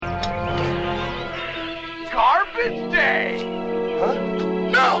Independence Day! Huh?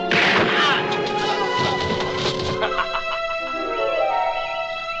 No!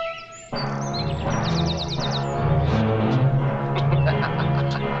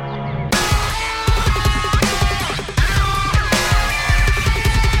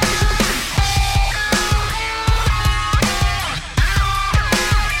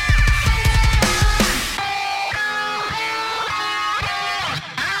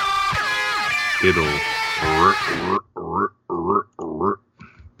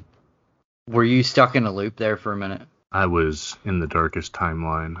 Were you stuck in a loop there for a minute? I was in the darkest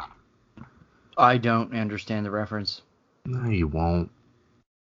timeline. I don't understand the reference. No, you won't.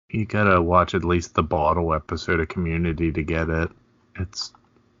 You gotta watch at least the bottle episode of Community to get it. It's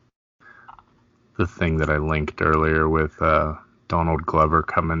the thing that I linked earlier with Donald Glover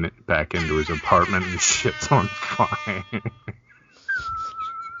coming back into his apartment and shit's on fire.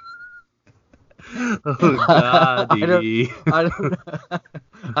 Oh, God.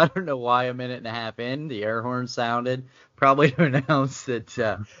 I don't know why a minute and a half in, the air horn sounded. Probably to announce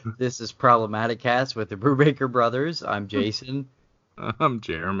that this is Problematic Cast with the Brubaker Brothers. I'm Jason. I'm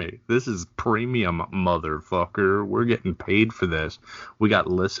Jeremy. This is premium, motherfucker. We're getting paid for this. We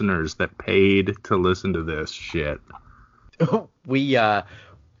got listeners that paid to listen to this shit. We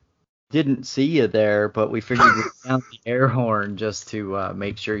didn't see you there, but we figured we'd sound the air horn just to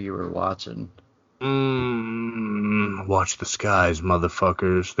make sure you were watching. Watch the skies,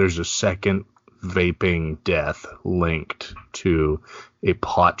 motherfuckers. There's a second vaping death linked to a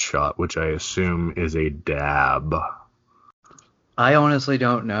pot shot, which I assume is a dab. I honestly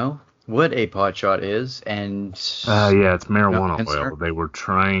don't know what a pot shot is, and yeah, it's marijuana oil. They were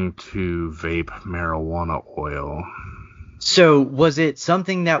trying to vape marijuana oil. So was it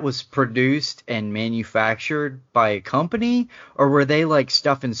something that was produced and manufactured by a company, or were they like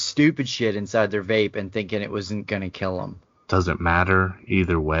stuffing stupid shit inside their vape and thinking it wasn't gonna kill them? Doesn't matter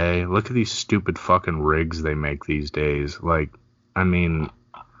either way. Look at these stupid fucking rigs they make these days. Like, I mean,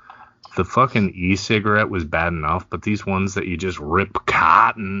 the fucking e-cigarette was bad enough, but these ones that you just rip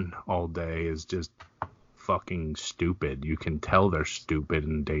cotton all day is just fucking stupid. You can tell they're stupid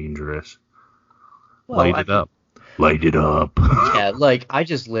and dangerous. Light it up. Light it up. Yeah, like, I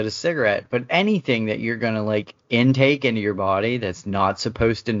just lit a cigarette, but anything that you're gonna, like, intake into your body that's not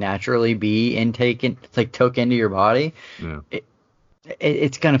supposed to naturally be took into your body, yeah,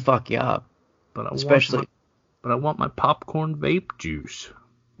 it's gonna fuck you up. But I want my popcorn vape juice.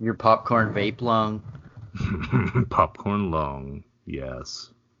 Your popcorn vape lung. Popcorn lung,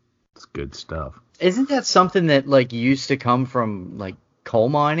 yes. It's good stuff. Isn't that something that, like, used to come from, like, coal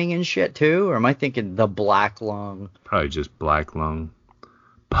mining and shit too? Or am I thinking the black lung? Probably just black lung.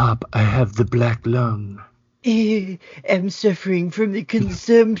 Pop, I have the black lung. I'm suffering from the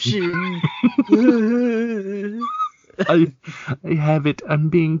consumption. I have it. I'm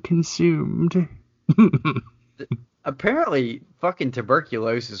being consumed. Apparently, fucking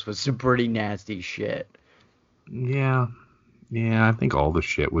tuberculosis was some pretty nasty shit. Yeah, I think all the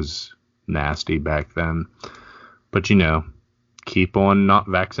shit was nasty back then. But you know, keep on not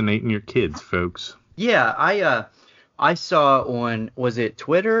vaccinating your kids, folks. Yeah, I saw on, was it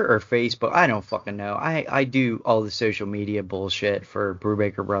Twitter or Facebook? I don't fucking know. I do all the social media bullshit for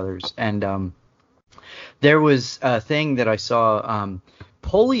Brubaker Brothers, and there was a thing that I saw.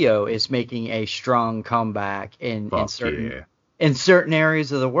 Polio is making a strong comeback in certain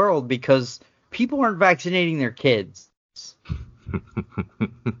areas of the world because people aren't vaccinating their kids.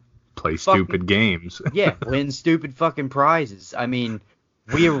 Play stupid games. Yeah, win stupid fucking prizes. I mean,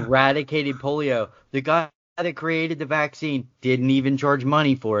 we eradicated polio. The guy that created the vaccine didn't even charge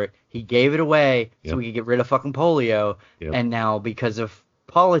money for it. He gave it away so we could get rid of fucking polio. Yep. And now, because of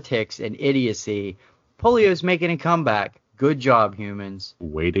politics and idiocy, polio's making a comeback. Good job, humans.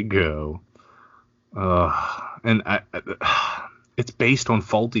 Way to go. And it's based on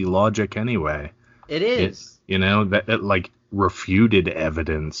faulty logic anyway. It is. That like refuted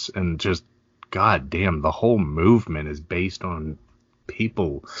evidence, and just goddamn, the whole movement is based on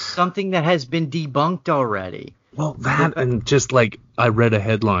people. Something that has been debunked already. Well, that, and just like I read a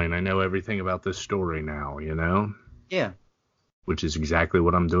headline, I know everything about this story now, Yeah. Which is exactly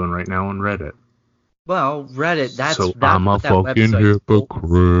what I'm doing right now on Reddit. Well, Reddit, that's I'm a fucking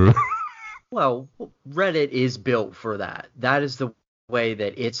hypocrite. Well, Reddit is built for that. That is the way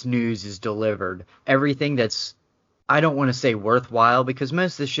that its news is delivered. Everything that's, I don't want to say worthwhile, because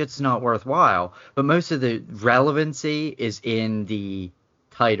most of the shit's not worthwhile, but most of the relevancy is in the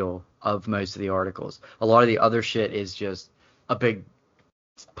title of most of the articles. A lot of the other shit is just a big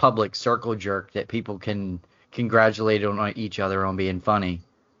public circle jerk that people can congratulate on each other on being funny.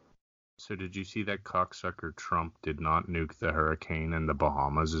 So did you see that cocksucker Trump did not nuke the hurricane and the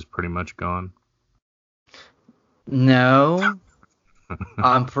Bahamas is pretty much gone? No.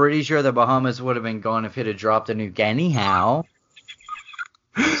 I'm pretty sure the Bahamas would have been gone if it had dropped a nuke anyhow.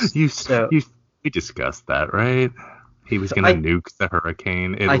 We discussed that, right? He was going to nuke the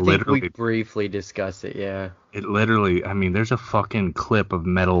hurricane. I think we briefly discussed it, yeah. It literally, I mean, there's a fucking clip of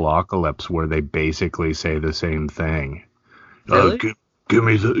Metalocalypse where they basically say the same thing. Really? Give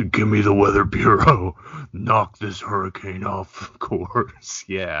me the Weather Bureau. Knock this hurricane off, of course.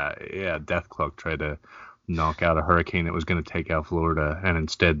 Yeah. Death Clock tried to knock out a hurricane that was going to take out Florida, and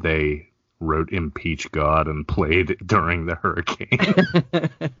instead they wrote Impeach God and played during the hurricane.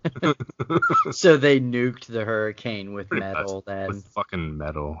 So they nuked the hurricane with metal then. With fucking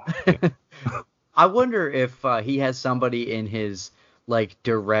metal. Yeah. I wonder if he has somebody in his like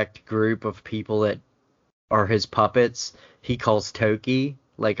direct group of people that are his puppets he calls Toki.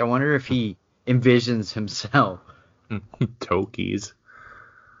 Like, I wonder if he envisions himself. Tokies.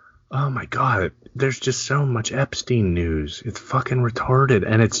 Oh my god, there's just so much Epstein news. It's fucking retarded.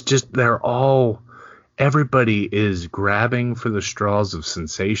 And it's just, everybody is grabbing for the straws of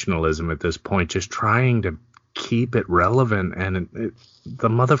sensationalism at this point, just trying to keep it relevant. And the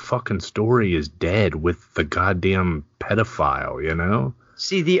motherfucking story is dead with the goddamn pedophile, you know?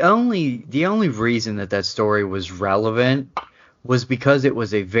 See, the only reason that story was relevant was because it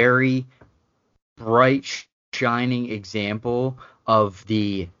was a very bright, shining example of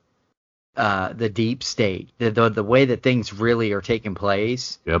the deep state, the way that things really are taking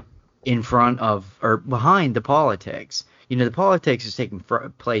place. Yep. In front of or behind the politics. You know, the politics is taking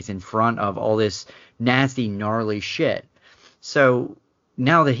place in front of all this nasty, gnarly shit. So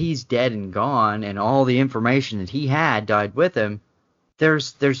now that he's dead and gone, and all the information that he had died with him,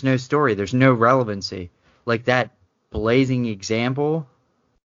 there's no story, there's no relevancy. Like that blazing example.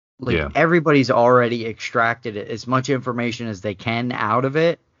 Like, yeah. Everybody's already extracted as much information as they can out of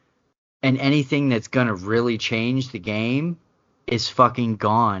it. And anything that's going to really change the game is fucking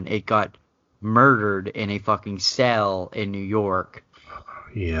gone. It got murdered in a fucking cell in New York.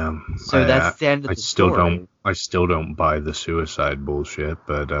 Yeah. So that's the end of the story. I still don't buy the suicide bullshit,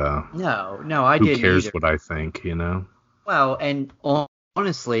 but No, I didn't. Who cares either. What I think, you know? Well, and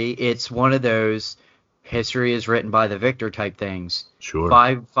honestly, it's one of those history is written by the victor type things. Sure.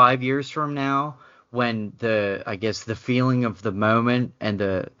 5 years from now, when the feeling of the moment and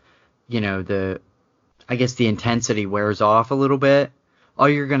the intensity wears off a little bit, all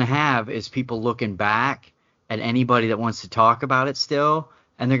you're going to have is people looking back at anybody that wants to talk about it still,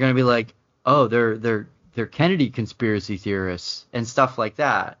 and they're going to be like, oh, they're Kennedy conspiracy theorists and stuff like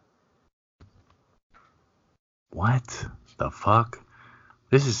that. What the fuck?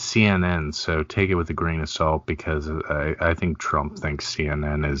 This is CNN, so take it with a grain of salt, because I think Trump thinks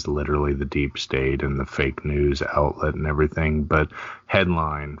CNN is literally the deep state and the fake news outlet and everything. But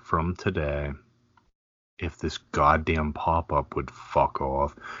headline from today, if this goddamn pop-up would fuck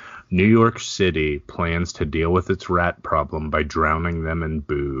off, New York City plans to deal with its rat problem by drowning them in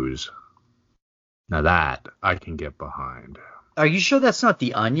booze. Now that I can get behind. Are you sure that's not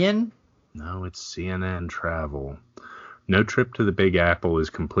The Onion? No, it's CNN Travel. No trip to the Big Apple is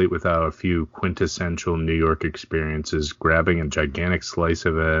complete without a few quintessential New York experiences: grabbing a gigantic slice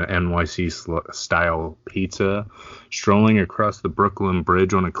of a NYC-style pizza, strolling across the Brooklyn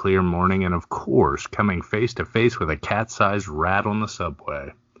Bridge on a clear morning, and, of course, coming face-to-face with a cat-sized rat on the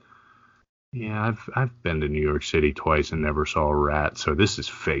subway. Yeah, I've been to New York City twice and never saw a rat, so this is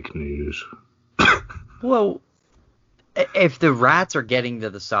fake news. Well, if the rats are getting to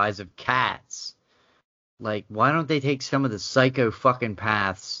the size of cats, like, why don't they take some of the psycho fucking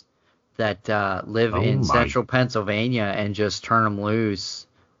paths that live in central Pennsylvania and just turn them loose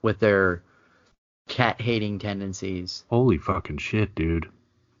with their cat-hating tendencies? Holy fucking shit, dude.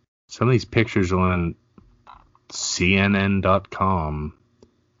 Some of these pictures on CNN.com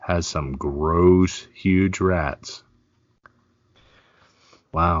has some gross, huge rats.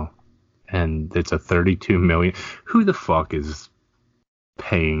 Wow. And it's a $32 million. Who the fuck is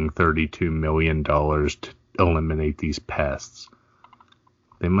paying $32 million to eliminate these pests?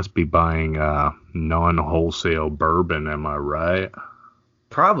 They must be buying non-wholesale bourbon, am I right?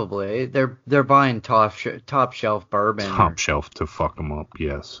 Probably. They're buying top shelf bourbon. Top shelf to fuck them up,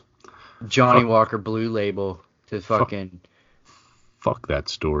 yes. Johnny Walker Blue Label to fucking... Fuck that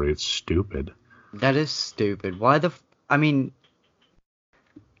story. It's stupid. That is stupid. Why the... I mean...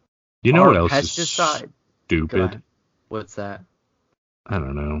 You know what else pesticide? Is stupid? What's that? I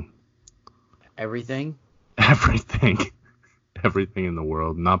don't know. Everything? Everything in the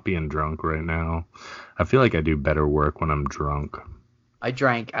world. Not being drunk right now. I feel like I do better work when I'm drunk. I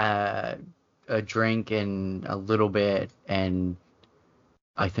drank a drink and a little bit, and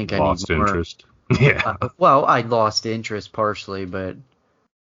I think I need Lost more. interest. Yeah. Well, I lost interest partially, but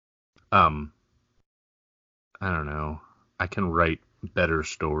I don't know. I can write better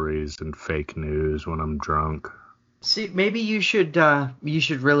stories than fake news when I'm drunk. see, maybe you should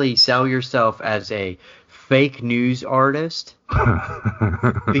really sell yourself as a fake news artist,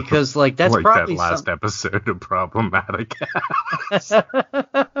 because like that's like probably that last episode of Problematic.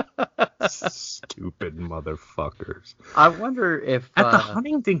 Stupid motherfuckers. I wonder if At the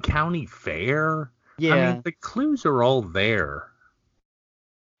Huntington County Fair? yeah. I mean, the clues are all there.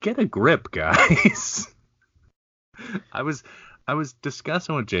 Get a grip, guys. I was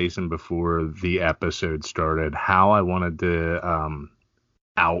discussing with Jason before the episode started how I wanted to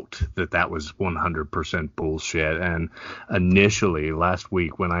out that was 100% bullshit. And initially last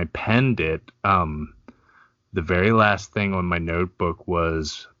week when I penned it, the very last thing on my notebook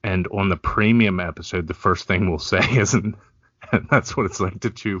was, and on the premium episode, the first thing we'll say isn't, and that's what it's like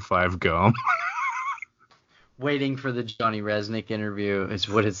to chew 5 gum. Waiting for the Johnny Resnick interview is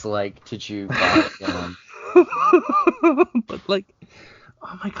what it's like to chew 5 gum. But like,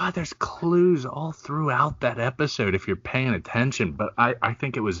 oh my God, there's clues all throughout that episode if you're paying attention. But I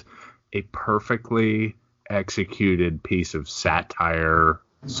think it was a perfectly executed piece of satire,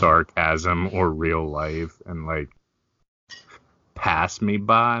 sarcasm, or real life, and like, pass me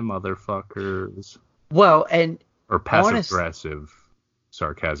by, motherfuckers. Well, and or passive aggressive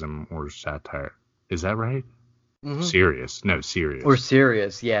sarcasm or satire. Is that right? Mm-hmm. Serious. No, serious. Or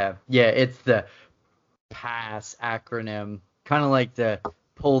serious, yeah. Yeah, it's the PASS acronym. Kind of like the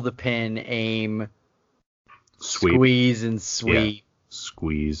pull the pin, aim, sweep. Squeeze, and sweep. Yeah.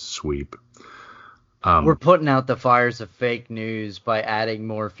 Squeeze, sweep. We're putting out the fires of fake news by adding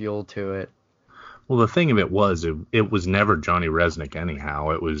more fuel to it. Well, the thing of it was never Johnny Resnick anyhow.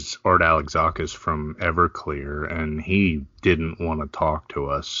 It was Art Alexakis from Everclear, and he didn't want to talk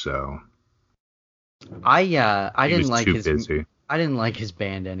to us, so I didn't like his busy. I didn't like his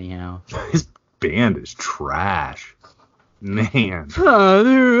band anyhow. His band is trash. Man.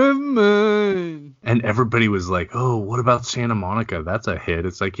 Father of mine. And everybody was like, "Oh, what about Santa Monica? That's a hit."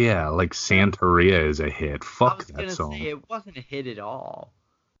 It's like, yeah, like Santeria is a hit. Fuck that song. Say, it wasn't a hit at all.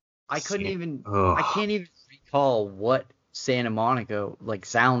 I can't even recall what Santa Monica like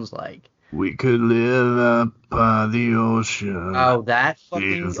sounds like. We could live up by the ocean. Oh, that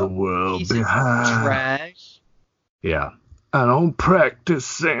fucking leave the world piece behind. Of trash. Yeah. I don't practice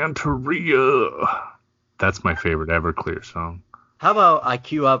Santeria. That's my favorite Everclear song. How about I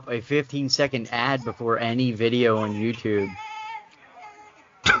queue up a 15-second ad before any video on YouTube?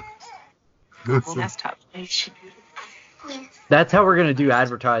 Desktop. That's how we're going to do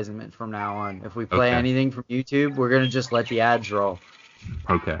advertisement from now on. If we play anything from YouTube, we're going to just let the ads roll.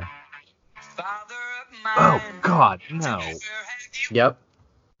 Okay. Oh, God, no. Yep.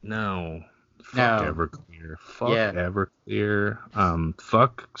 No. Fuck Everclear. Fuck yeah. Everclear.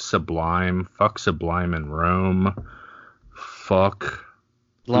 Fuck Sublime. Fuck Sublime in Rome. Fuck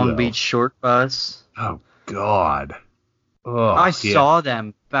Long Beach Short Bus. Oh, God. Oh, I saw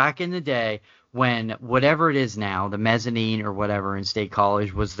them back in the day when whatever it is now, the mezzanine or whatever in State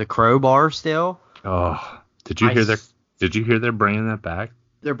College, was the Crowbar still. Oh, did you hear they're bringing that back?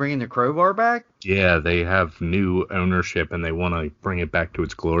 They're bringing the Crowbar back? Yeah, they have new ownership and they want to bring it back to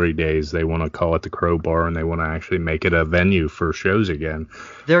its glory days. They want to call it the Crowbar and they want to actually make it a venue for shows again.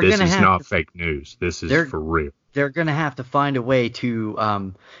 This is not fake news. This is for real. They're going to have to find a way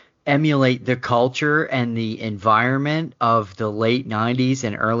to emulate the culture and the environment of the late 90s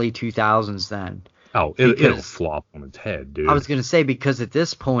and early 2000s then. Oh, it'll flop on its head, dude. I was going to say, because at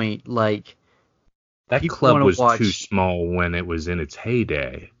this point, like, that club was too small when it was in its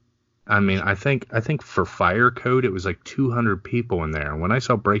heyday. I mean, I think for Fire Code, it was like 200 people in there. When I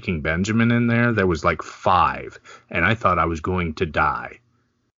saw Breaking Benjamin in there, there was like 5, and I thought I was going to die.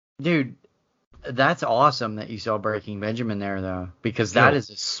 Dude, that's awesome that you saw Breaking Benjamin there, though, because that is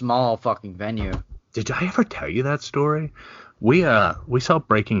a small fucking venue. Did I ever tell you that story? We saw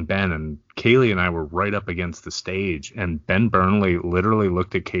Breaking Ben, and Kaylee and I were right up against the stage, and Ben Burnley literally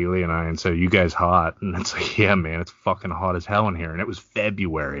looked at Kaylee and I and said, "You guys hot?" And it's like, "Yeah, man, it's fucking hot as hell in here." And it was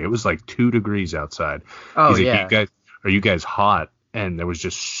February. It was like 2 degrees outside. Oh, yeah. Like, are you guys hot? And there was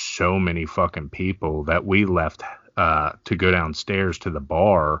just so many fucking people that we left to go downstairs to the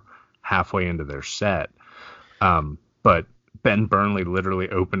bar halfway into their set. But Ben Burnley literally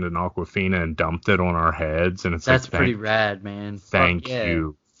opened an Aquafina and dumped it on our heads, and that's like, pretty rad, man. Thank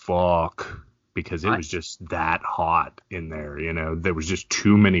you, because it was just that hot in there. You know, there was just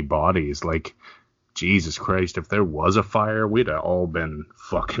too many bodies. Like Jesus Christ, if there was a fire, we'd have all been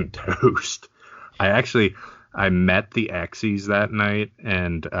fucking toast. I met the X's that night,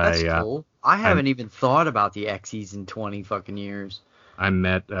 and That's cool. I haven't even thought about the X's in 20 fucking years. I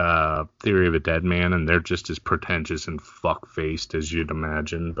met Theory of a Dead Man, and they're just as pretentious and fuck-faced as you'd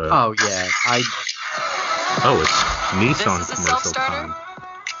imagine. But oh yeah, it's Nissan commercial time.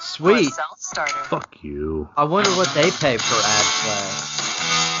 Sweet. Fuck you. I wonder what they pay for ad play.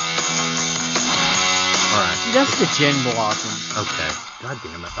 All right. See, that's the Gin Blossoms. Okay. God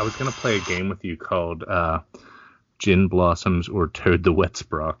damn it. I was gonna play a game with you called Gin Blossoms or Toad the Wet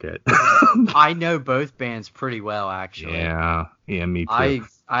Sprocket. I know both bands pretty well, actually. Yeah, me too. I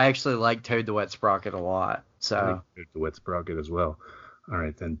actually like Toad the Wet Sprocket a lot. So I like Toad the Wet Sprocket as well. All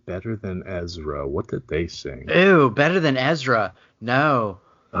right, then Better Than Ezra. What did they sing? Ew, Better Than Ezra. No.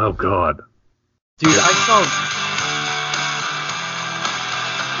 Oh God. Dude, I saw.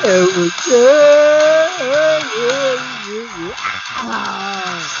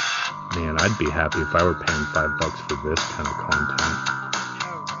 Man, I'd be happy if I were paying $5 for this kind of content. I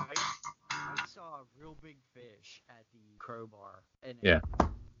know, right? I saw a real big fish at the Crowbar, and yeah, I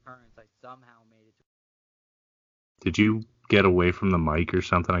somehow made it. Did you get away from the mic or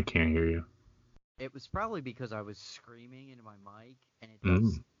something? I can't hear you. It was probably because I was screaming into my mic, and it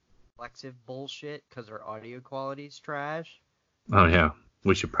does reflexive bullshit because our audio quality is trash. Oh yeah,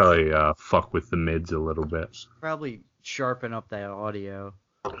 we should probably fuck with the mids a little bit. Probably sharpen up that audio.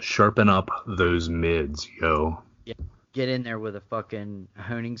 Sharpen up those mids, yo. Yeah, get in there with a fucking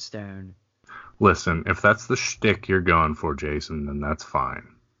honing stone. Listen, if that's the shtick you're going for, Jason, then that's fine.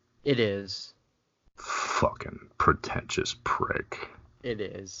 It is. Fucking pretentious prick. It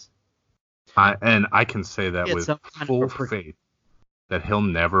is. I can say that with full faith that he'll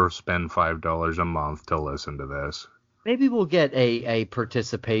never spend $5 a month to listen to this. Maybe we'll get a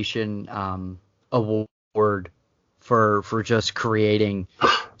participation award for just creating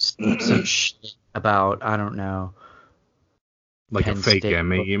some shit about, I don't know. Like Penn a fake State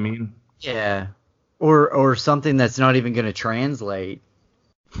Emmy, you mean? Yeah. Or something that's not even going to translate.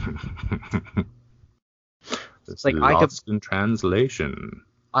 It's like lost in translation.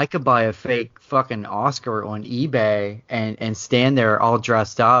 I could buy a fake fucking Oscar on eBay and stand there all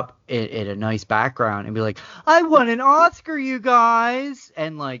dressed up in a nice background and be like, I won an Oscar, you guys,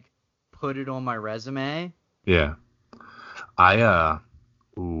 and like put it on my resume. Yeah.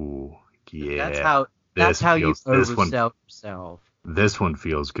 Ooh, yeah. That's how you oversell yourself. This one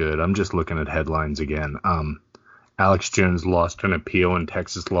feels good. I'm just looking at headlines again. Alex Jones lost an appeal in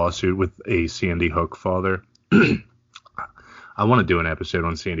Texas lawsuit with a Sandy Hook father. I want to do an episode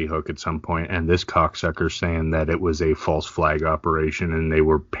on Sandy Hook at some point, and this cocksucker saying that it was a false flag operation and they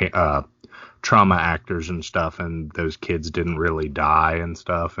were trauma actors and stuff, and those kids didn't really die and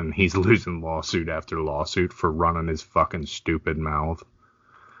stuff, and he's losing lawsuit after lawsuit for running his fucking stupid mouth.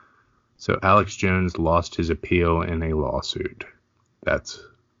 So Alex Jones lost his appeal in a lawsuit. That's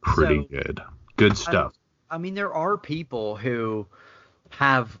pretty good. Good stuff. I mean, there are people who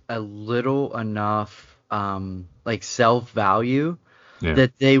have a little enough like self-value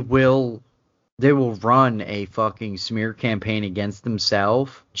that they will run a fucking smear campaign against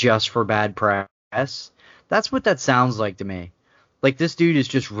themselves just for bad press. That's what that sounds like to me. Like, this dude is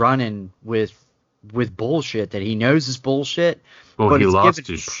just running with bullshit that he knows is bullshit. Well, but he lost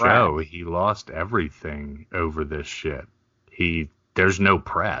his show. He lost everything over this shit. There's no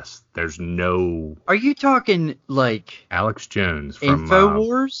press. There's no... Are you talking, like... Alex Jones from...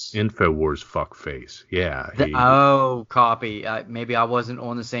 InfoWars? InfoWars fuckface. Yeah. Copy. Maybe I wasn't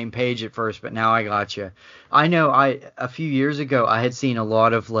on the same page at first, but now I got you. I know a few years ago, I had seen a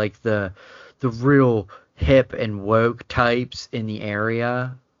lot of, like, the real hip and woke types in the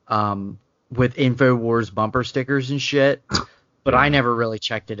area with InfoWars bumper stickers and shit, but I never really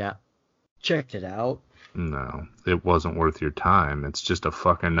checked it out. No, it wasn't worth your time. It's just a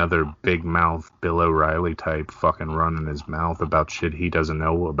fucking another big mouth Bill O'Reilly type fucking running his mouth about shit he doesn't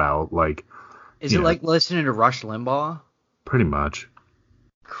know about. Like, is it like listening to Rush Limbaugh? Pretty much.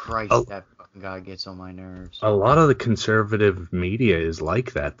 Christ, that fucking guy gets on my nerves. A lot of the conservative media is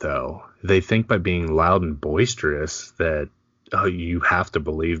like that, though. They think by being loud and boisterous that you have to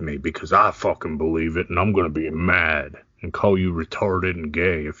believe me because I fucking believe it, and I'm gonna be mad and call you retarded and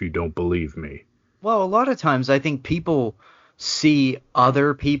gay if you don't believe me. Well, a lot of times I think people see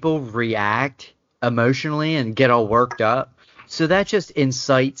other people react emotionally and get all worked up. So that just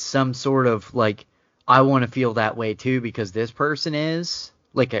incites some sort of like, I want to feel that way too because this person is,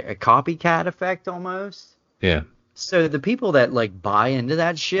 like a copycat effect almost. Yeah. So the people that like buy into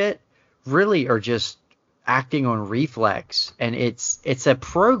that shit really are just acting on reflex, and it's a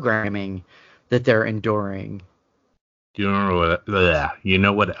programming that they're enduring. Do you remember what? You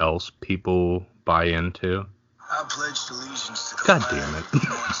know what else people buy into? I pledged allegiance to the God flag damn it. of the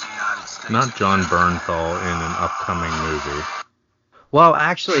United States. Not John Bernthal in an upcoming movie. Well,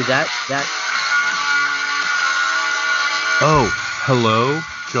 actually, that Oh, hello,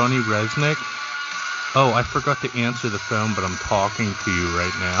 Johnny Resnick. Oh, I forgot to answer the phone, but I'm talking to you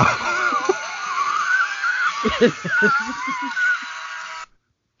right now.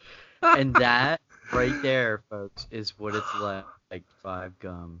 and that right there, folks, is what it's like 5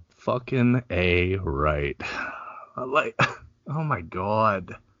 Gum. Fucking A right. Like, oh my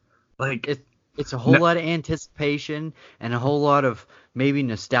god. Like, it's a whole lot of anticipation and a whole lot of maybe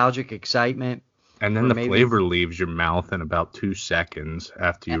nostalgic excitement. And then the flavor leaves your mouth in about 2 seconds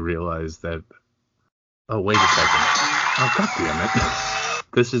after you realize that. Oh, wait a second. Oh, god damn it.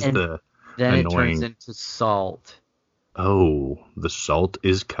 This is the then annoying. It turns into salt. Oh, the salt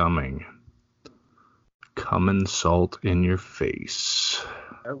is coming. Coming salt in your face.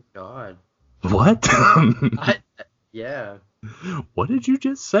 Oh, God. What? Yeah. What did you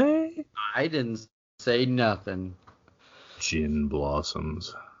just say? I didn't say nothing. Gin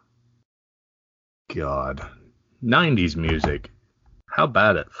blossoms. God. 90s music. How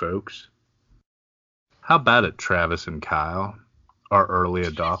about it, folks? How about it, Travis and Kyle, our early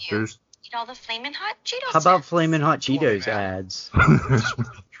adopters? Eat all the Flamin' Hot Cheetos. How about Flamin' Hot Cheetos ads?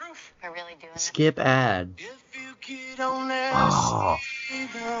 We're really doing it. Skip ad. Oh.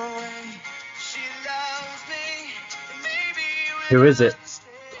 Who is it?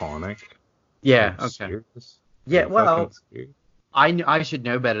 Tonic. Yeah, Are you okay. serious? Yeah, Are you well, fucking serious? I should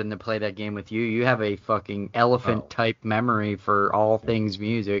know better than to play that game with you. You have a fucking elephant-type memory for all things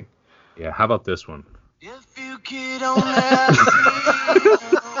music. Yeah, how about this one? If you could only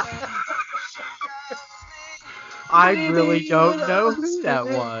I really don't know who that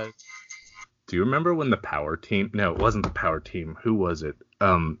was. Do you remember when the Power Team? No, it wasn't the Power Team. Who was it?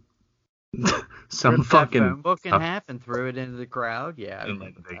 Some Ripped fucking that phone book in half and threw it into the crowd. Yeah, I and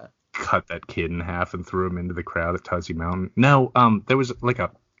remember they that. cut that kid in half and threw him into the crowd at Tussey Mountain. No, there was like a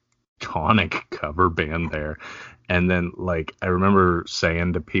Tonic cover band there, and then like I remember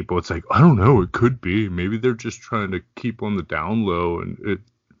saying to people, it's like, I don't know, it could be, maybe they're just trying to keep on the down low, and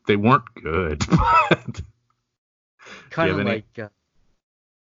they weren't good. Kind of like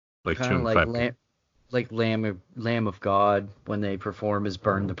kind of like Lamb of God when they perform as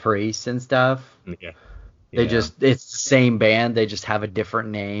Burn the Priest and stuff. Yeah. They just, it's the same band, they just have a different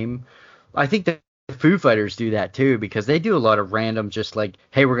name. I think the Foo Fighters do that too, because they do a lot of random, just like,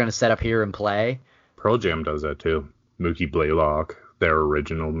 hey, we're gonna set up here and play. Pearl Jam does that too. Mookie Blaylock, their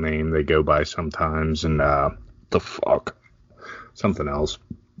original name they go by sometimes, and the fuck, something else.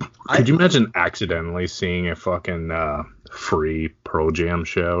 Could you imagine accidentally seeing a fucking free Pearl Jam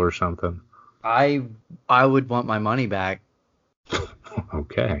show or something? I would want my money back.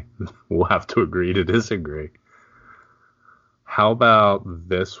 Okay, we'll have to agree to disagree. How about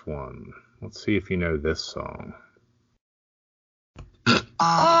this one? Let's see if you know this song. Oh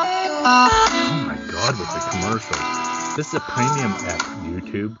my god, with the commercials. This is a premium app,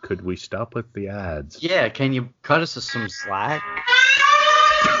 YouTube. Could we stop with the ads? Yeah, can you cut us some slack?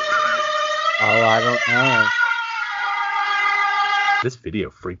 Oh, I don't know. This video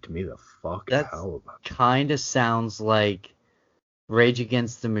freaked me the fuck That out. kind of sounds like Rage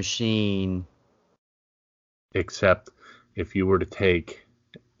Against the Machine. Except if you were to take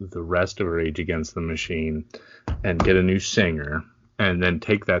the rest of Rage Against the Machine and get a new singer, and then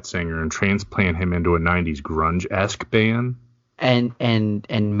take that singer and transplant him into a 90s grunge-esque band. And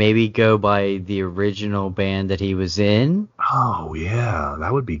maybe go by the original band that he was in. Oh, yeah,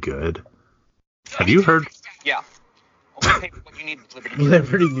 that would be good. Have you heard? Yeah. Only pay for what you need with Liberty.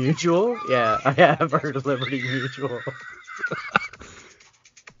 Liberty Mutual? Yeah, I have heard of Liberty Mutual.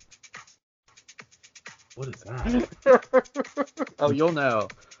 What is that? Oh, you'll know.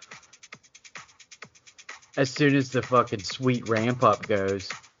 As soon as the fucking sweet ramp up goes.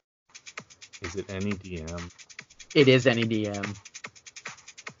 Is it NEDM? It is NEDM.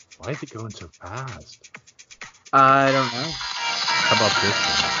 Why is it going so fast? I don't know. How about this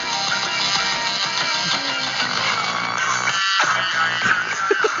one?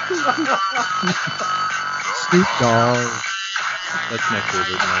 Snoop Dogg. That's my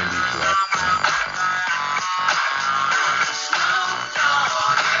favorite 90s rock band.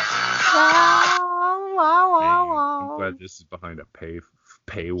 I'm glad this is behind a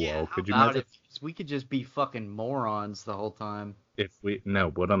paywall. Yeah, Could you how imagine if we could just be fucking morons the whole time?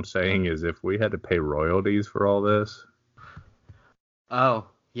 what I'm saying is if we had to pay royalties for all this. Oh,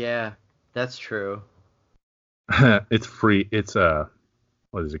 yeah, that's true. It's free. It's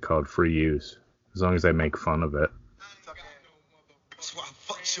what is it called? Free use. As long as they make fun of it.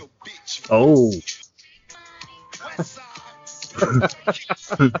 Oh.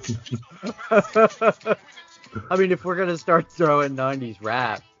 I mean, if we're gonna start throwing 90s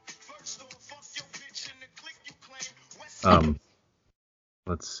rap.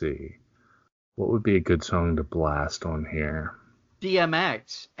 Let's see. What would be a good song to blast on here?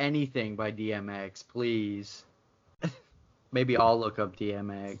 DMX. Anything by DMX, please. Maybe I'll look up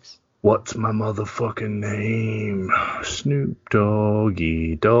DMX. What's my motherfucking name? Snoop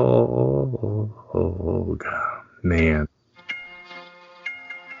Doggy Dogg. Man.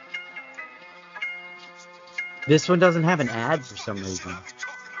 This one doesn't have an ad for some reason.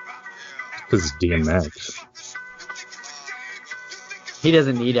 Because it's DMX. He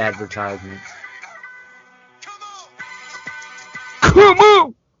doesn't need advertisement. Come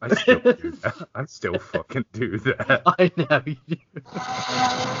on! I still do that. I still fucking do that. I know you do.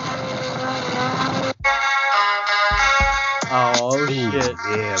 Oh, shit.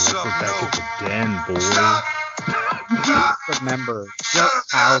 Yeah, let's go back at the den, boy. Remember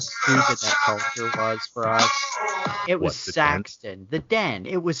just how stupid that culture was for us. It was What, the Den? Saxton. The Den.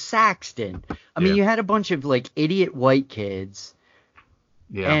 It was Saxton. I mean, Yeah. you had a bunch of, like, idiot white kids.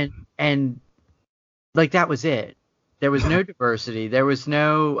 Yeah. And like, that was it. There was no diversity. There was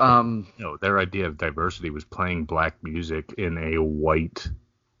no, No, their idea of diversity was playing black music in a white.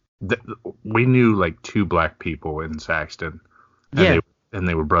 We knew like 2 black people in Saxton, and Yeah.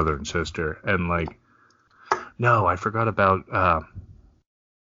 they were brother and sister, and like, no, I forgot about.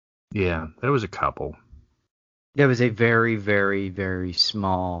 Yeah, there was a couple. there was a very, very, very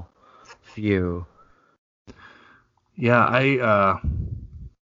small few. Yeah, I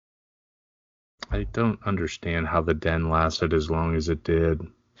don't understand how the Den lasted as long as it did.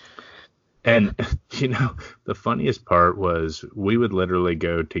 And, you know, the funniest part was we would literally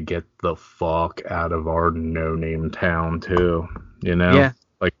go to get the fuck out of our no-name town, too. You know? Yeah.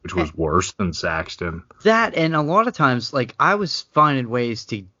 Like, which was worse than Saxton. That, and a lot of times, like, I was finding ways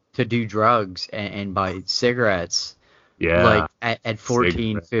to do drugs and buy cigarettes, Yeah. like, at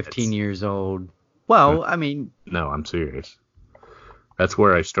 14, Cigarettes. 15 years old. Well, I mean, No, I'm serious. That's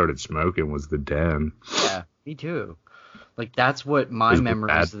where I started smoking, was the Den. yeah, me too. Like, that's what my Those were memories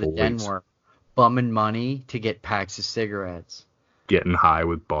bad of the Den boys. were. Bumming money to get packs of cigarettes. Getting high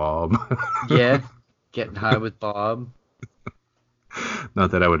with Bob. Yeah, getting high with Bob.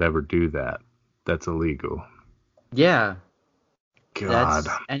 Not that I would ever do that. That's illegal. Yeah, God. that's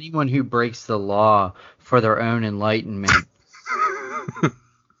anyone who breaks the law for their own enlightenment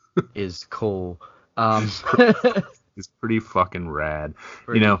is cool. It's pretty fucking rad.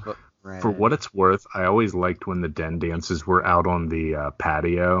 Pretty You know, fucking rad. for what it's worth, I always liked when the Den dances were out on the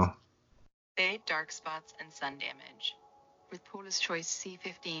patio. Fade, dark spots, and sun damage. With Paula's Choice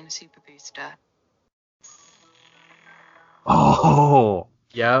C15 Super Booster. Oh,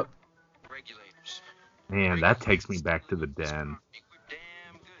 Yep. Regulators. man, that takes me back to the Den. Damn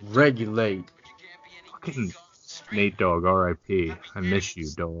good. Regulate. But you can't be any Fucking good. Straight Nate Dogg, R.I.P. I miss you,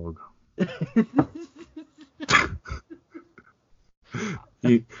 dog.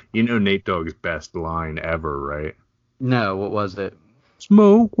 You know Nate Dogg's best line ever, right? No, what was it?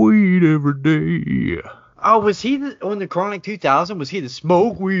 Smoke weed every day. Oh, was he on the Chronic 2000? Was he the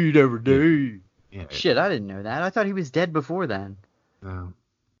smoke weed every day? Yeah. Shit, I didn't know that. I thought he was dead before then. No.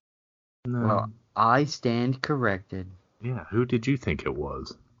 No. Well, I stand corrected. Yeah. Who did you think it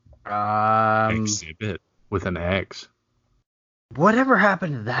was? Exhibit with an X. Whatever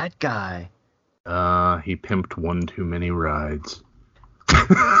happened to that guy? He pimped one too many rides.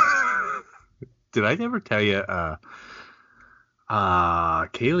 Did I ever tell you,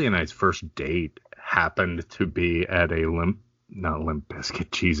 Kaylee and I's first date happened to be at a not Limp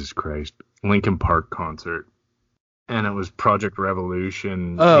Bizkit, Jesus Christ, Linkin Park concert. And it was Project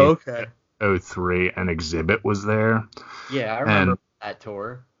Revolution. Oh, okay. 03, and Exhibit was there. Yeah, I remember that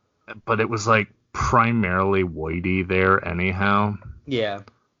tour. But it was like primarily whitey there anyhow. Yeah.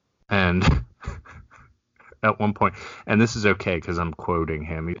 And at one point, and this is okay because I'm quoting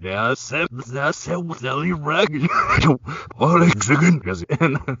him. And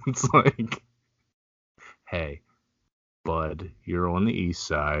it's like, hey, bud, you're on the east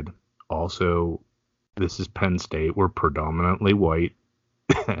side. Also, this is Penn State. We're predominantly white.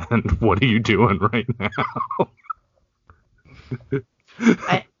 And what are you doing right now?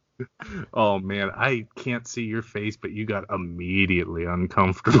 Oh man, I can't see your face, but you got immediately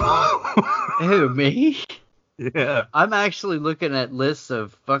uncomfortable. Who, me? Yeah. I'm actually looking at lists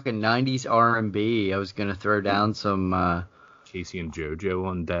of fucking 90s R&B. I was gonna throw down some Casey and JoJo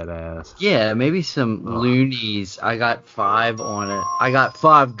on Deadass. Yeah, maybe some loonies. I got 5 on it. I got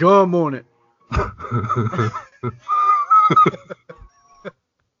 5 gum on it.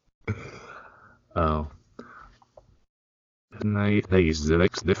 Oh.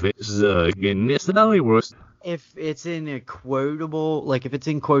 If it's in a quotable, like if it's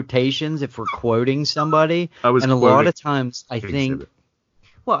in quotations, if we're quoting somebody, and a lot of times I think,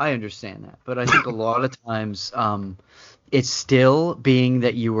 well, I understand that, but I think a lot of times, it's still being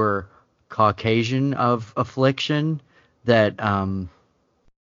that you were Caucasian of affliction, that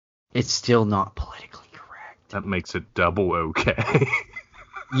it's still not politically correct. That makes it double okay.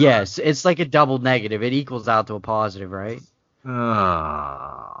 Yes, it's like a double negative. It equals out to a positive, right? Come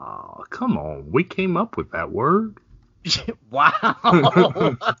on. We came up with that word.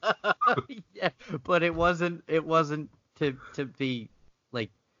 Wow. Yeah, but it wasn't to be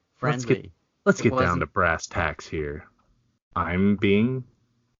like friendly. Let's get down to brass tacks here. I'm being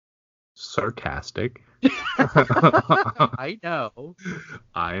sarcastic. I know.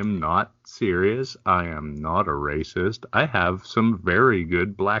 I am not serious. I am not a racist. I have some very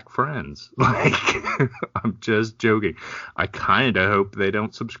good black friends. Like, I'm just joking. I kind of hope they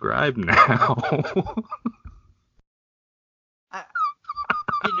don't subscribe now.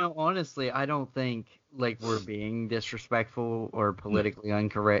 Honestly, I don't think like we're being disrespectful or politically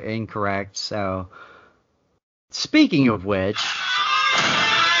incorrect. So, speaking of which,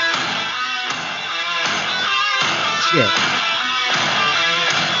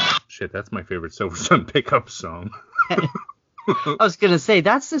 shit, that's my favorite Silver Sun pickup song. I was gonna say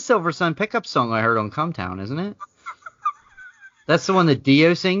that's the Silver Sun pickup song I heard on Cumtown, isn't it? That's the one that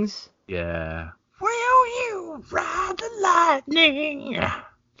Dio sings. Yeah. Will you ride the lightning?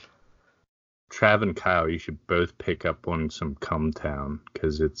 Trav and Kyle, you should both pick up on some Cumtown,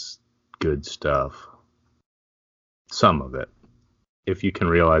 because it's good stuff. Some of it. If you can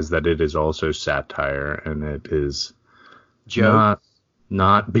realize that it is also satire, and it is not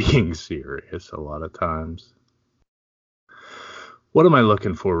being serious a lot of times. What am I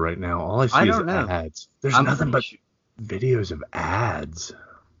looking for right now? All I see is ads. There's nothing but videos of ads.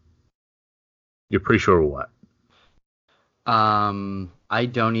 You're pretty sure what? I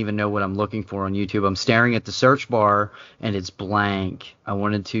don't even know what I'm looking for on YouTube. I'm staring at the search bar and it's blank. I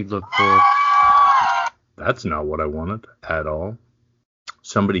wanted to look for. That's not what I wanted at all.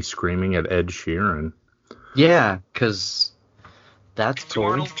 Somebody screaming at Ed Sheeran. Yeah, because that's to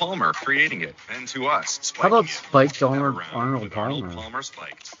Arnold Palmer creating it, and to us spiking. How about spiked Arnold Arnold Palmer? Arnold Palmer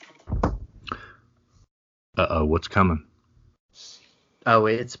spiked. Uh-oh, what's coming? Oh,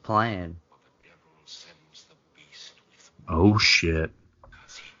 it's playing. Oh, shit.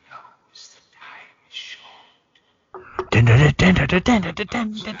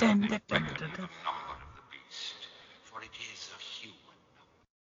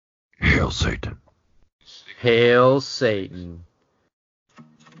 Hail Satan. Hail Satan.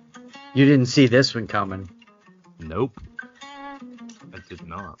 You didn't see this one coming. Nope. I did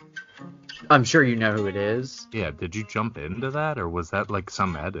not. I'm sure you know who it is. Yeah, did you jump into that, or was that like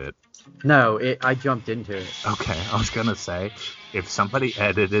some edit? No, I jumped into it. Okay, I was gonna say, if somebody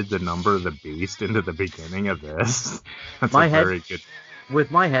edited the number of the beast into the beginning of this, that's very good.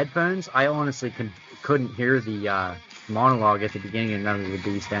 With my headphones, I honestly couldn't hear the monologue at the beginning of Number of the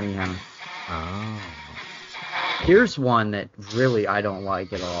Beast anyhow. Oh. Here's one that really I don't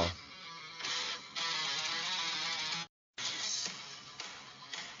like at all.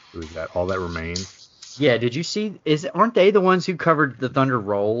 Who is that? All That Remains? Yeah, did you see? Aren't they the ones who covered the Thunder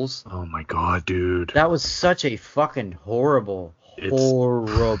Rolls? Oh my god, dude. That was such a fucking horrible.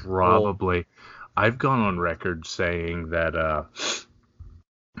 Probably. I've gone on record saying that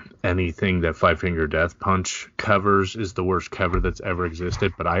anything that Five Finger Death Punch covers is the worst cover that's ever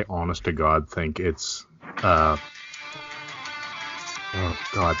existed, but I honest to God think it's oh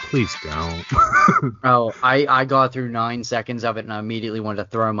god, please don't. Oh, I got through 9 seconds of it and I immediately wanted to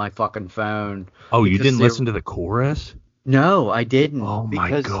throw my fucking phone. Oh, you didn't listen to the chorus? No, I didn't. Oh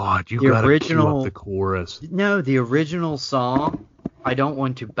my god, you gotta cue up the chorus. No, the original song, I don't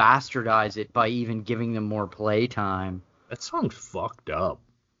want to bastardize it by even giving them more playtime. That song's fucked up.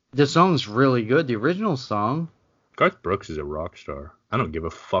 The song's really good, the original song. Garth Brooks is a rock star. I don't give a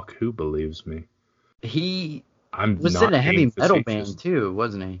fuck who believes me. He was in a heavy metal band too,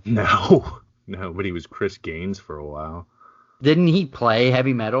 wasn't he? No, but he was Chris Gaines for a while. Didn't he play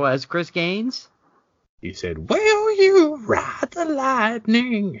heavy metal as Chris Gaines? He said, "Will you ride the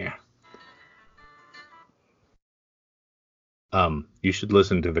lightning?" You should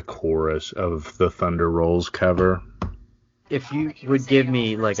listen to the chorus of the Thunder Rolls cover. if you would give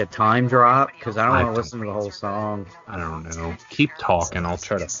me like a time drop, because I don't I want to don't- listen to the whole song. I don't know. Keep talking. I'll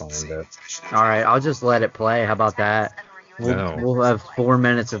try to find it. All right, I'll just let it play. How about that? No. We'll have 4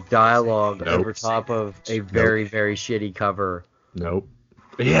 minutes of dialogue Nope. over top of a very, very shitty cover. Nope.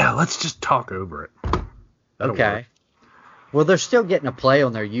 But yeah, let's just talk over it. That'll Okay. work. Well, they're still getting a play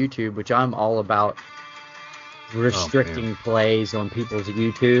on their YouTube, which I'm all about restricting plays on people's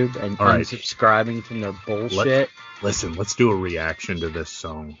YouTube and All right. unsubscribing from their bullshit. Listen, let's do a reaction to this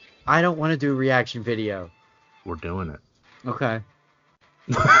song. I don't want to do a reaction video. We're doing it. Okay.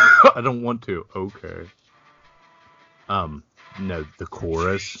 I don't want to. Okay. No, the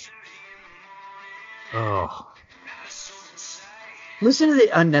chorus. Oh. Listen to the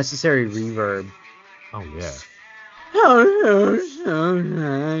unnecessary reverb. Oh yeah.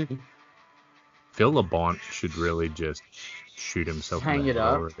 Hang Phil LeBont should really just shoot himself Hang in the it head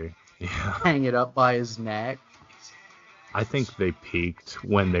up. already. Yeah. it up by his neck. I think they peaked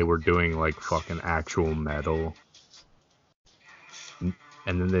when they were doing like fucking actual metal. And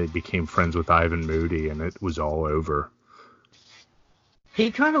then they became friends with Ivan Moody and it was all over.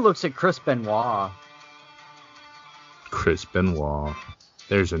 He kind of looks at Chris Benoit. Chris Benoit.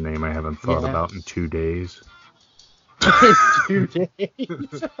 There's a name I haven't thought Yeah. about in 2 days. 2 days.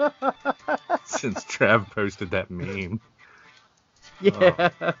 Since Trav posted that meme. Yeah.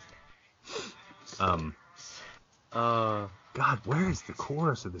 God, where is the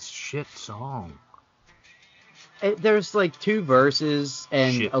chorus of this shit song? There's like 2 verses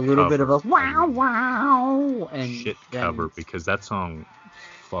and Shit a little bit of a cover. wow wow and Shit then- cover, because that song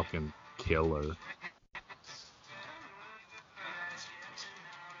fucking killer.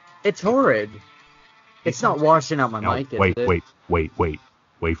 It's horrid. It's not washing out my No, mic. Is wait, it?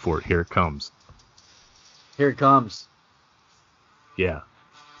 wait for it. Here it comes. Here it comes. Yeah.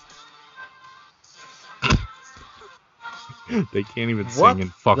 They can't even What sing in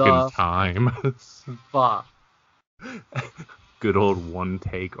fucking the time. Fuck. Good old one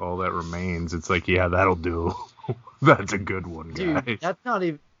take, all that remains. It's like, yeah, that'll do. That's a good one, guys. Dude, that's not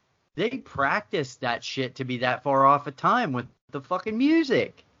even. They practiced that shit to be that far off of time with the fucking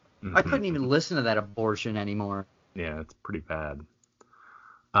music. I couldn't even listen to that abortion anymore. Yeah, it's pretty bad.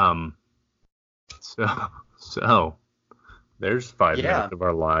 So there's 5 Yeah. minutes of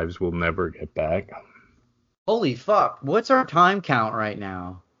our lives we'll never get back. Holy fuck. What's our time count right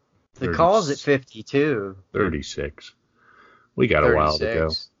now? The 30 call's at 52. 36. We got a while to go.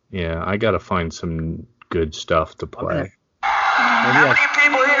 36. Yeah, I gotta find some good stuff to play. Maybe How I- many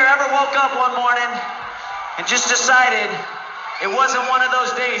people here ever woke up one morning and just decided it wasn't one of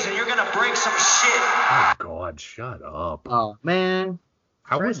those days and you're gonna break some shit? Oh God, shut up. Oh, man.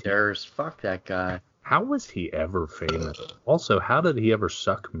 How Fred was he, Durst. Fuck that guy. how was he ever famous? Also, how did he ever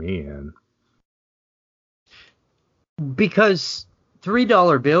suck me in? Because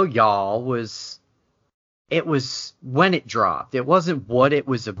 $3 Bill, y'all, was when it dropped. It wasn't what it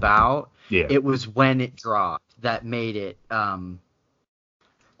was about. Yeah, It was when it dropped that made it.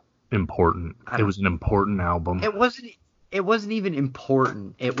 important. I It don't- was an important album. It wasn't even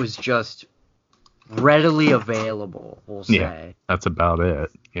important. It was just readily available. We'll say. Yeah. That's about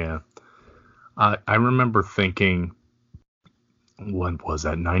it. Yeah. I remember thinking, what was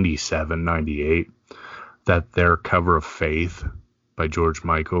that, 97, 98, that their cover of Faith by George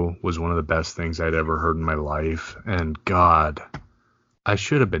Michael was one of the best things I'd ever heard in my life. And God, I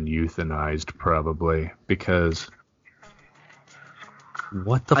should have been euthanized probably, because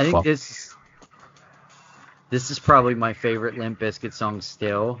what the I fuck? think this is probably my favorite Limp Bizkit song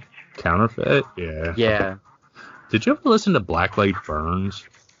still. Counterfeit? Yeah. Yeah. Did you ever listen to Blacklight Burns?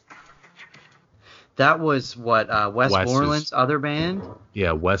 That was what Wes Wes's- Borland's other band.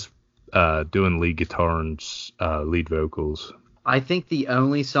 Yeah, Wes doing lead guitar and lead vocals. I think the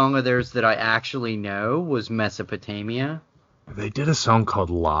only song of theirs that I actually know was Mesopotamia. They did a song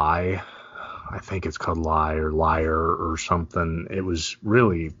called Lie. I think it's called Lie or Liar or something. It was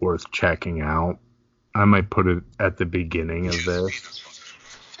really worth checking out. I might put it at the beginning of this.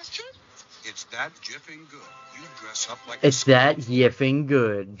 It's that jiffing good. You dress up like It's that yiffing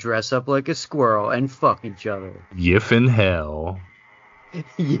good. Dress up like a squirrel and fuck each other. Yiff in hell.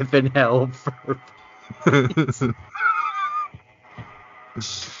 Yiffing hell for.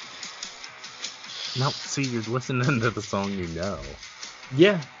 No, see, you're listening to the song you know.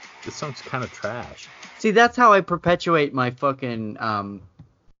 Yeah. This song's kind of trash. See, that's how I perpetuate my fucking I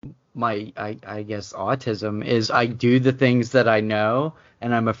guess autism is I do the things that I know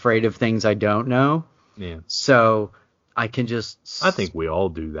and I'm afraid of things I don't know. Yeah. So I can just I think we all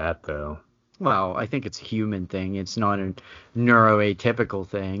do that, though. well, I think it's a human thing. It's not a neuroatypical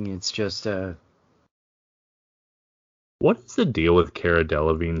thing. It's just What is the deal with Cara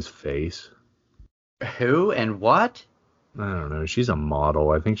Delevingne's face? Who and what? I don't know. She's a model.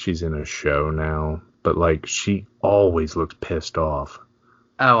 I think she's in a show now. But, like, she always looks pissed off.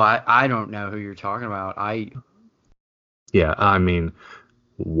 Oh, I don't know who you're talking about. Yeah, I mean,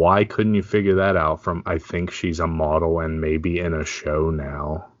 why couldn't you figure that out from I think she's a model and maybe in a show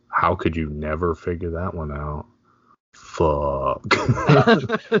now? How could you never figure that one out? Fuck.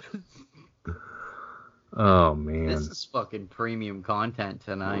 Oh, man. This is fucking premium content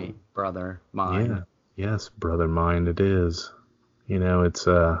tonight, brother mine. Yeah. Yes, brother mine, it is. You know, it's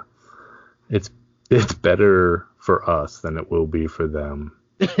better for us than it will be for them.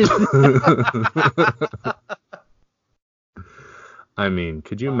 I mean,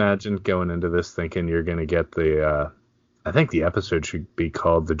 could you imagine going into this thinking you're going to get the I think the episode should be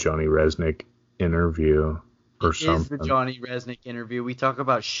called the Johnny Resnick interview or something. It is the Johnny Resnick interview. We talk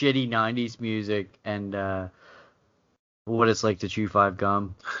about shitty 90s music and what it's like to chew 5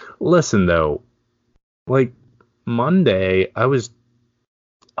 gum. Listen, though, like Monday, I was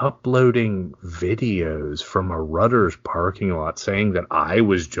uploading videos from a Rutter's parking lot saying that I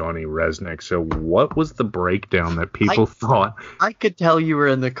was Johnny Resnick. So what was the breakdown that people thought? I could tell you were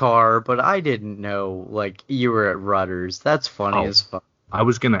in the car, but I didn't know, like, you were at Rutter's. That's funny as fuck. I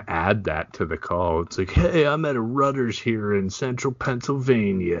was going to add that to the call. It's like, hey, I'm at a Rutter's here in central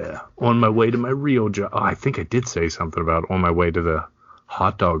Pennsylvania on my way to my real job. Oh, I think I did say something about on my way to the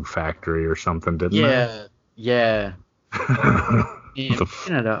hot dog factory or something, didn't I? Yeah.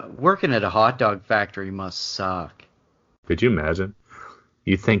 Man, working at a hot dog factory must suck. Could you imagine?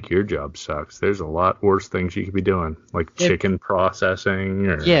 You think your job sucks. There's a lot worse things you could be doing, like chicken processing.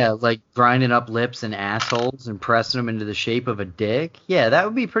 Or... Yeah, like grinding up lips and assholes and pressing them into the shape of a dick. Yeah, that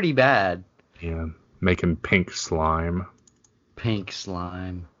would be pretty bad. Yeah, making pink slime. Pink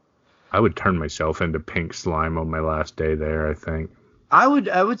slime. I would turn myself into pink slime on my last day there, I think. I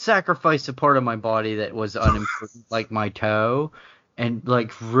would sacrifice a part of my body that was unimportant, like my toe, and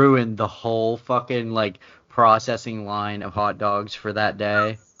like ruin the whole fucking like processing line of hot dogs for that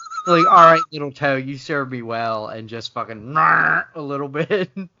day. Like, all right, little toe, you served me well, and just fucking a little bit.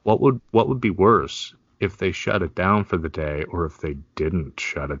 What would be worse, if they shut it down for the day, or if they didn't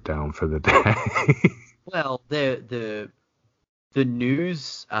shut it down for the day? Well, the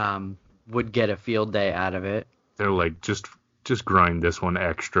news would get a field day out of it. They're like, just grind this one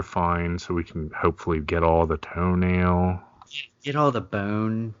extra fine so we can hopefully get all the toenail. Get all the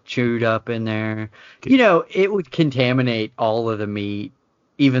bone chewed up in there. You know, it would contaminate all of the meat,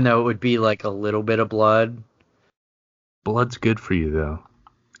 even though it would be like a little bit of blood. Blood's good for you, though.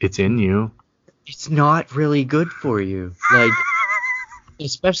 It's in you. It's not really good for you. Like,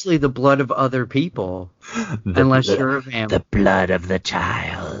 especially the blood of other people. Unless you're a vampire. The blood of the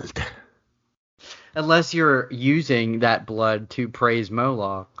child. Unless you're using that blood to praise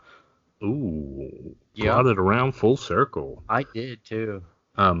Moloch. Ooh. Brought it around full circle. I did, too.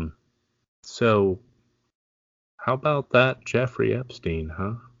 So, how about that Jeffrey Epstein,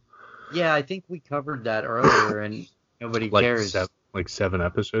 huh? Yeah, I think we covered that earlier, and nobody cares. Like 7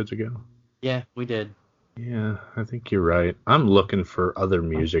 episodes ago? Yeah, we did. Yeah, I think you're right. I'm looking for other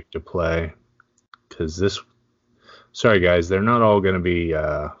music to play. Because this... Sorry, guys, they're not all going to be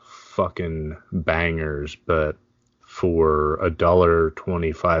fucking bangers, but for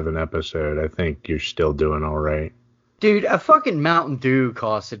 $1.25 an episode, I think you're still doing all right. Dude, a fucking Mountain Dew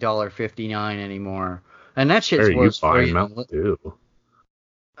costs $1.59 anymore. And that shit's worth Where are you buying Mountain Dew?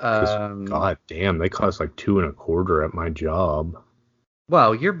 God damn, they cost like $2.25 at my job.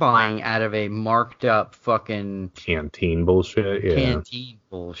 Well, you're buying out of a marked up fucking canteen bullshit. Yeah. Canteen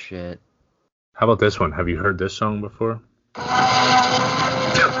bullshit. How about this one? Have you heard this song before? Why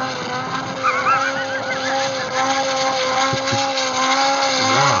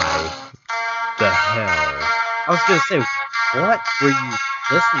the hell? I was gonna say, what were you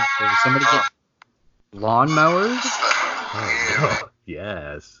listening to? Somebody get lawnmowers? Oh,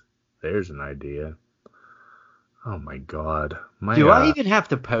 yes. There's an idea. Oh my god. Do I even have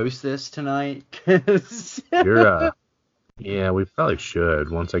to post this tonight? You're yeah, we probably should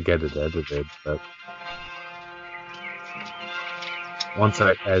once I get it edited, but once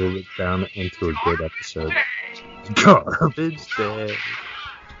I edit it down into a good episode. Garbage day.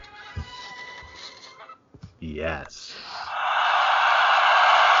 Yes.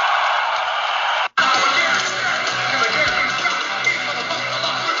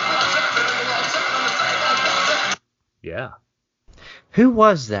 Yeah. Who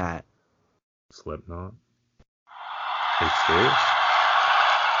was that? Slipknot. Are you serious?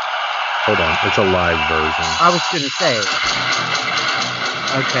 Hold on, it's a live version. I was gonna say.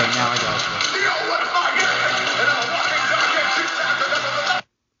 Okay, now I got you.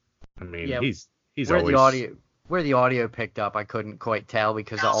 I mean, Yeah, he's where always the audio picked up, I couldn't quite tell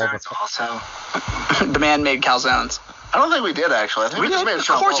because of all the. Also, the man made calzones. I don't think we did, actually. I think we just made Of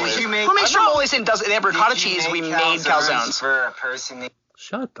course, stromboli. who makes stromboli and does they have ricotta cheese? We made calzones. For a person.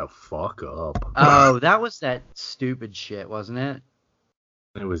 Shut the fuck up. Oh, that was that stupid shit, wasn't it?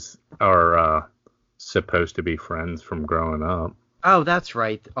 It was our supposed to be friends from growing up. Oh, that's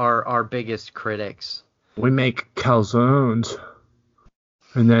right. Our biggest critics. We make calzones,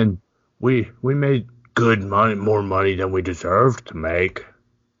 and then we made good money, more money than we deserved to make.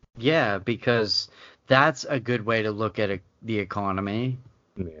 Yeah, because that's a good way to look at the economy.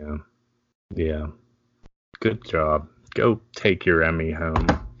 Yeah. Good job. Go take your Emmy home.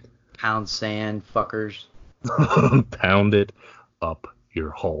 Pound sand, fuckers. Pound it up your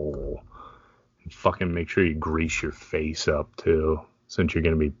hole. And fucking make sure you grease your face up, too, since you're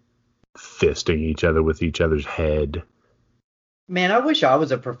going to be fisting each other with each other's head. Man, I wish I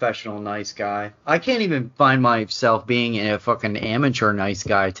was a professional nice guy. I can't even find myself being a fucking amateur nice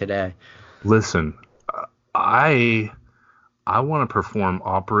guy today. Listen, I want to perform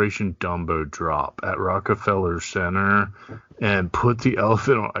Operation Dumbo Drop at Rockefeller Center and put the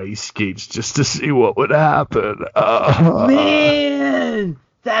elephant on ice skates just to see what would happen. Man,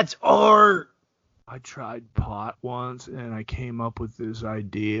 that's art. I tried pot once and I came up with this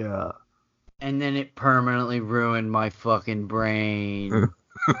idea. And then it permanently ruined my fucking brain.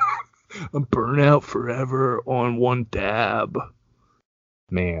 I'm burnt out forever on one dab.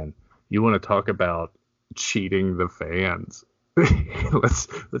 Man, you want to talk about cheating the fans?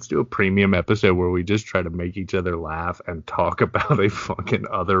 Let's do a premium episode where we just try to make each other laugh and talk about a fucking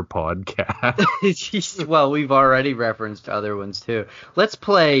other podcast. Well, we've already referenced other ones too. Let's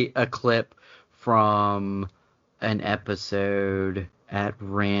play a clip from an episode at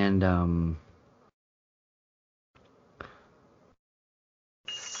random.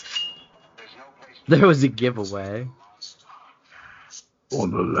 There was a giveaway.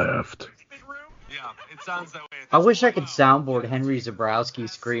 On the left. Yeah, it sounds that way. I wish I could soundboard Henry Zabrowski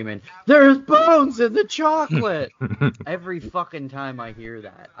screaming, "There's bones in the chocolate!" Every fucking time I hear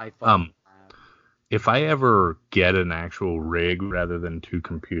that, I fucking laugh. If I ever get an actual rig rather than two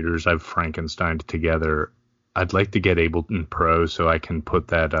computers I've Frankensteined together, I'd like to get Ableton Pro so I can put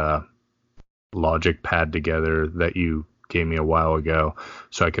that Logic Pad together that you gave me a while ago,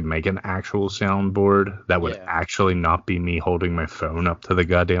 so I could make an actual soundboard that would actually not be me holding my phone up to the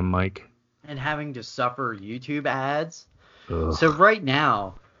goddamn mic. And having to suffer YouTube ads. Ugh. So right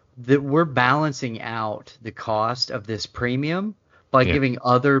now, we're balancing out the cost of this premium by giving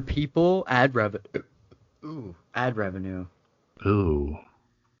other people ad revenue. Ooh.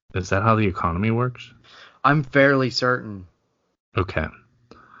 Is that how the economy works? I'm fairly certain. Okay.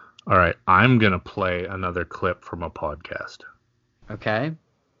 All right. I'm going to play another clip from a podcast. Okay.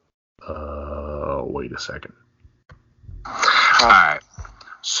 Wait a second. All right.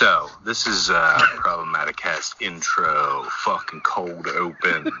 So, this is Problematic Cast intro, fucking cold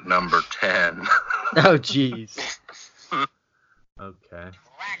open, number 10. Oh, jeez. Okay.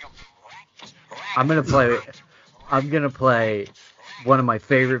 I'm gonna play one of my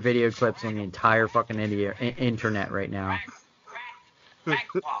favorite video clips on the entire fucking internet right now.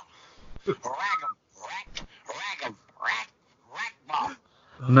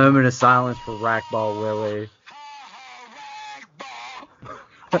 Moment of silence for Rackball Willie.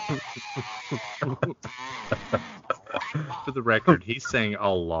 For the record, he's saying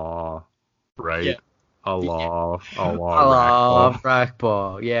Allah, right? Yeah. Allah, Allah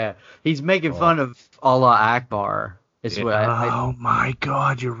Rackball. Yeah, he's making fun of Allah Akbar. Is what oh my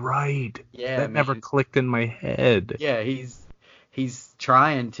God, you're right. Yeah, that never clicked in my head. Yeah, he's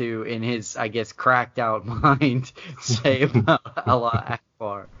trying to, in his, I guess, cracked out mind, say about Allah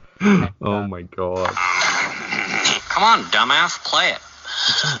Akbar. Oh my God. Come on, dumbass, play it.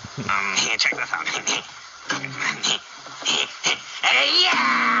 Check this out.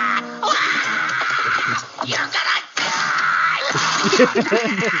 You're gonna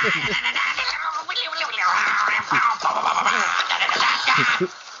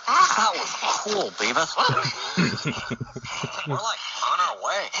That was cool, Beavis.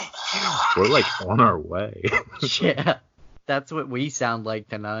 We're like on our way. Yeah, that's what we sound like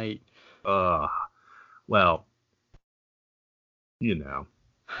tonight. Well, you know,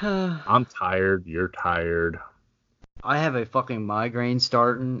 I'm tired. You're tired. I have a fucking migraine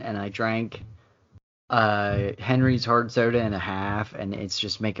starting, and I drank Henry's hard soda and a half, and it's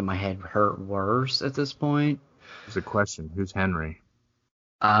just making my head hurt worse at this point. There's a question. Who's Henry?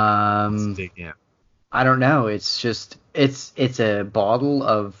 Let's dig in. I don't know. It's just it's a bottle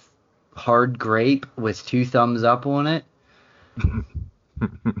of hard grape with 2 thumbs up on it.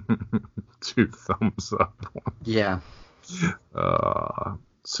 2 thumbs up. Yeah.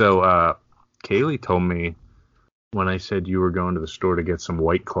 So Kaylee told me when I said you were going to the store to get some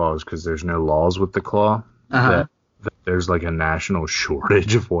White Claws because there's no laws with the claw, that there's like a national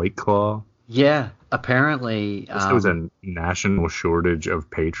shortage of White Claw. Yeah, apparently. There was a national shortage of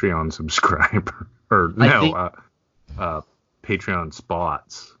Patreon subscriber. Or no, Patreon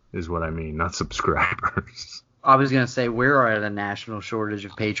spots is what I mean, not subscribers. I was going to say, we're at a national shortage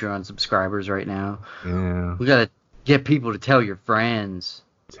of Patreon subscribers right now. Yeah. We got to get people to tell your friends.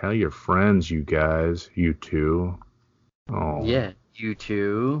 Tell your friends, you guys. You too. Oh. Yeah, you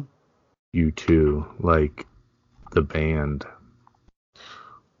too. You too. Like the band.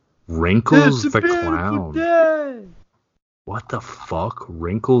 Wrinkles the Clown. What the fuck?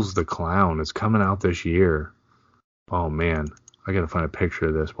 Wrinkles the Clown is coming out this year. Oh man, I gotta find a picture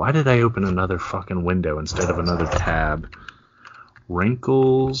of this. Why did I open another fucking window instead of another tab?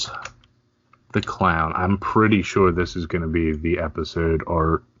 Wrinkles the Clown. I'm pretty sure this is gonna be the episode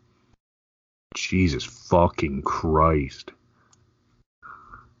art. Jesus fucking Christ.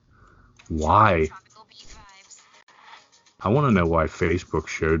 Why? I want to know why Facebook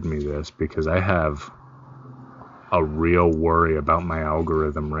showed me this, because I have a real worry about my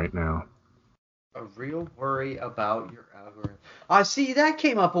algorithm right now. A real worry about your algorithm. I see, that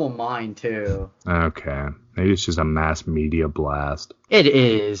came up on mine too. Okay. Maybe it's just a mass media blast. It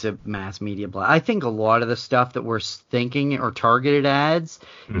is a mass media blast. I think a lot of the stuff that we're thinking or targeted ads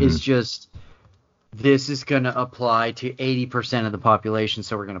is just, this is going to apply to 80% of the population,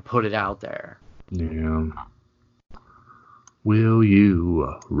 so we're going to put it out there. Yeah. Will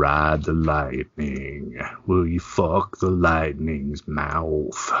you ride the lightning? Will you fuck the lightning's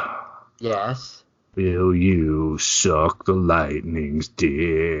mouth? Yes. Will you suck the lightning's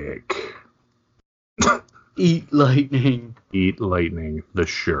dick? Eat lightning. Eat lightning, the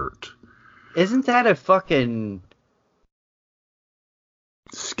shirt. Isn't that a fucking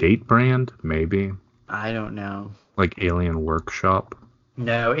skate brand? Maybe. I don't know. Like Alien Workshop?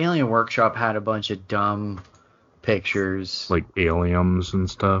 No, Alien Workshop had a bunch of dumb pictures. Like aliens and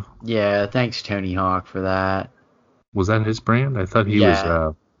stuff? Yeah, thanks Tony Hawk for that. Was that his brand? I thought he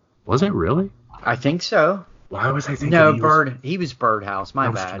was it really? I think so. Why was I thinking he was Birdhouse, my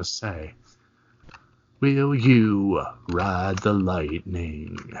bad. I was going to say. Will you ride the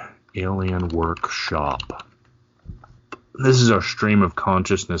lightning? Alien Workshop. This is our stream of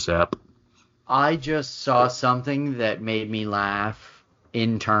consciousness app. I just saw something that made me laugh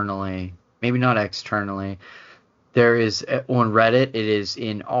internally. Maybe not externally. There is, on Reddit, it is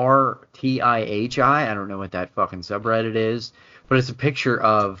in RTIHI. I don't know what that fucking subreddit is. But it's a picture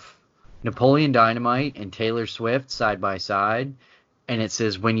of Napoleon Dynamite and Taylor Swift side by side. And it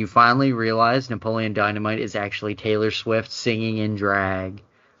says, when you finally realize Napoleon Dynamite is actually Taylor Swift singing in drag.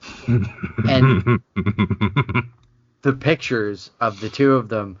 And the pictures of the two of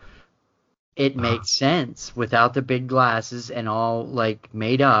them, it makes sense without the big glasses and all like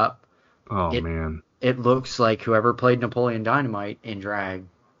made up. Oh, man. It looks like whoever played Napoleon Dynamite in drag.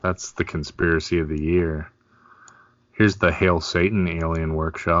 That's the conspiracy of the year. Here's the Hail Satan Alien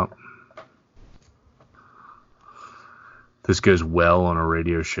Workshop. This goes well on a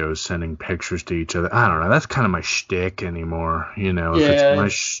radio show, sending pictures to each other. I don't know. That's kind of my shtick anymore. You know, if it's my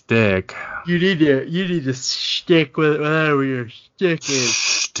shtick. You need to stick with whatever your shtick is.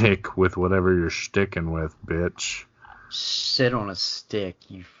 Stick with whatever you're sticking with, bitch. Sit on a stick,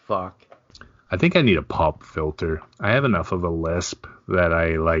 you fuck. I think I need a pop filter. I have enough of a lisp that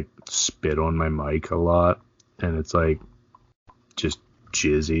I like spit on my mic a lot, and it's like just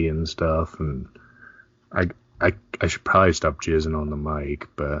jizzy and stuff. And I should probably stop jizzing on the mic,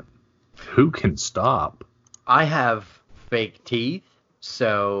 but who can stop? I have fake teeth,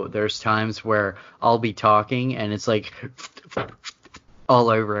 so there's times where I'll be talking and it's like all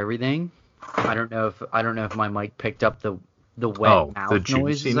over everything. I don't know if my mic picked up the wet mouth the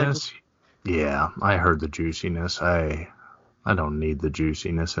noises. Juiciness? Yeah, I heard the juiciness. I don't need the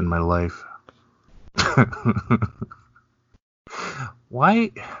juiciness in my life. Why?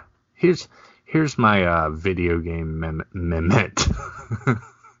 Here's my video game mehmet.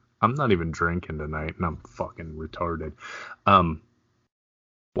 I'm not even drinking tonight, and I'm fucking retarded.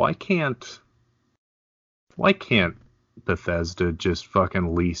 Why can't Bethesda just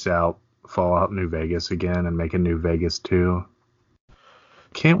fucking lease out Fallout New Vegas again and make a New Vegas 2?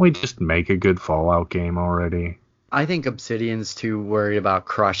 Can't we just make a good Fallout game already? I think Obsidian's too worried about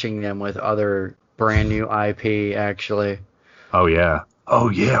crushing them with other brand new IP, actually. Oh, yeah.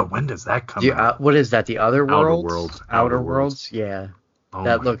 When does that come out? What is that, the Other Worlds? Outer Worlds. Yeah. Oh,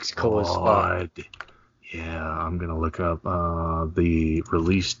 that looks cool as fuck. Yeah, I'm gonna look up the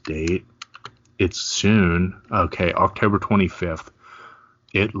release date. It's soon. Okay, October 25th.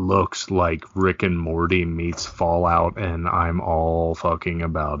 It looks like Rick and Morty meets Fallout, and I'm all fucking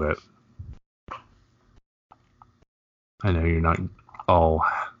about it. I know you're not all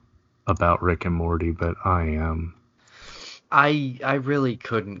about Rick and Morty, but I am. I really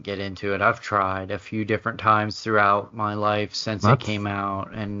couldn't get into it. I've tried a few different times throughout my life since it came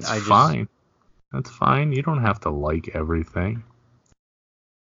out, and I just... Fine. That's fine. You don't have to like everything.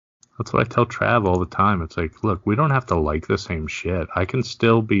 That's what I tell Trav all the time. It's like, look, we don't have to like the same shit. I can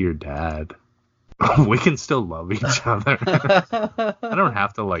still be your dad. We can still love each other. I don't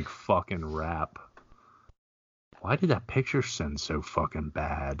have to like fucking rap. Why did that picture send so fucking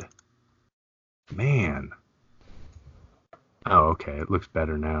bad? Man. Oh, okay. It looks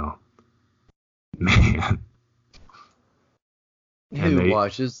better now. Man. Who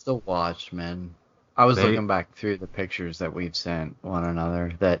watches The Watchmen? I was looking back through the pictures that we've sent one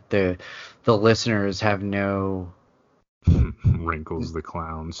another, that the listeners have no... Wrinkles the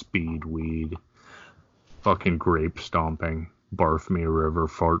Clown, Speed Weed, fucking Grape Stomping, Barf Me a River,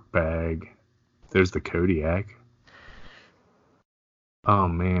 Fart Bag. There's the Kodiak. Oh,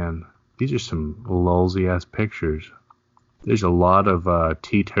 man. These are some lulzy ass pictures. There's a lot of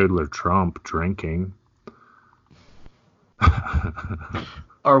teetotaler Trump drinking.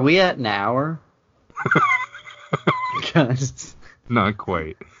 Are we at an hour? Not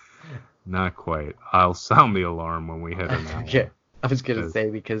quite. Not quite. I'll sound the alarm when we hit an hour. Okay. I was going to say,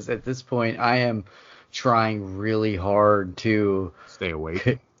 because at this point I am trying really hard to stay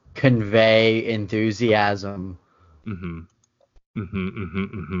awake. Convey enthusiasm.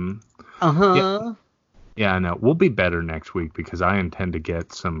 Yeah, I know. We'll be better next week because I intend to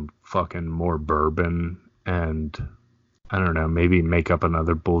get some fucking more bourbon and, I don't know, maybe make up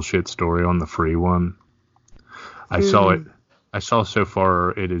another bullshit story on the free one. I saw so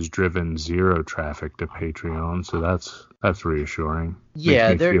far it has driven 0 traffic to Patreon, so that's reassuring. Yeah,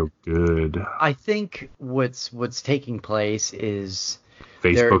 makes me feel good. I think what's taking place is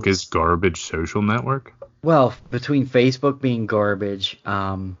Facebook is garbage social network. Well, between Facebook being garbage,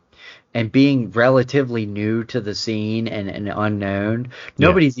 and being relatively new to the scene and unknown,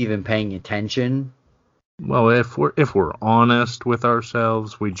 nobody's even paying attention. Well, if we're honest with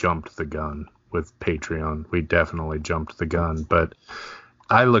ourselves, we jumped the gun with Patreon. We definitely jumped the gun. But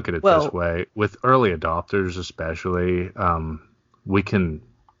I look at it this way: with early adopters, especially, we can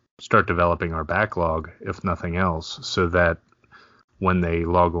start developing our backlog, if nothing else, so that when they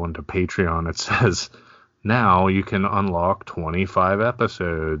log on to Patreon, it says, now you can unlock 25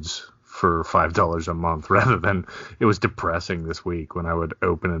 episodes for $5 a month, rather than it was depressing this week when I would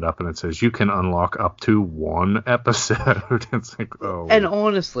open it up and it says you can unlock up to 1 episode. It's like, oh. And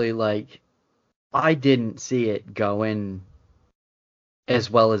honestly, like, I didn't see it going as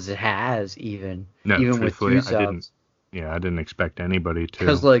well as it has, even with 2 subs. I didn't expect anybody to.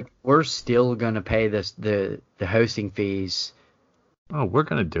 Because, like, we're still gonna pay the hosting fees. Oh, we're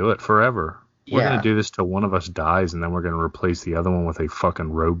gonna do it forever. We're gonna do this till one of us dies, and then we're gonna replace the other one with a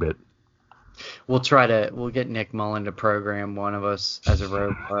fucking robot. We'll get Nick Mullen to program one of us as a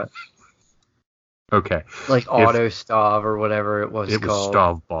robot. Okay. Like AutoStav or whatever it was called. It was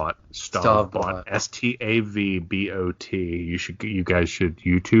Stavbot. Stavbot. Stavbot. You guys should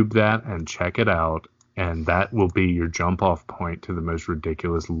YouTube that and check it out, and that will be your jump off point to the most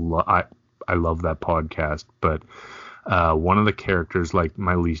ridiculous. I love that podcast, but one of the characters, like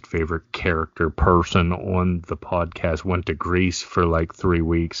my least favorite character person on the podcast, went to Greece for like 3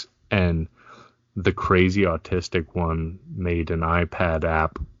 weeks, and the crazy autistic one made an iPad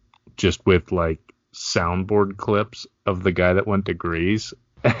app just with like soundboard clips of the guy that went to Greece,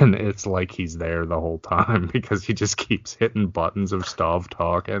 and it's like he's there the whole time because he just keeps hitting buttons of Stav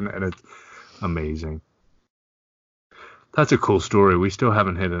talking, and it's amazing. That's a cool story. We still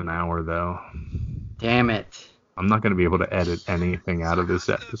haven't hit an hour though. Damn it. I'm not going to be able to edit anything out of this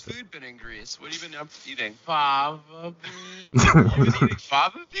episode. What's the food been in Greece? What have you been up eating? Fava beans. You been eating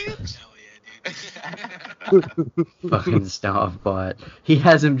fava beans? Hell yeah, dude. Fucking Stavbot. He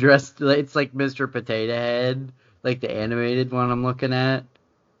has him dressed. It's like Mr. Potato Head, like the animated one I'm looking at.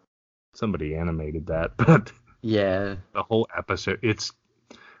 Somebody animated that, but yeah, the whole episode.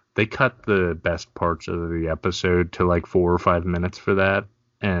 They cut the best parts of the episode to like 4 or 5 minutes for that.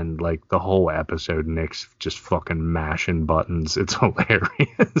 And, like, the whole episode, Nick's just fucking mashing buttons. It's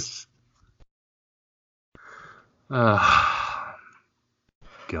hilarious.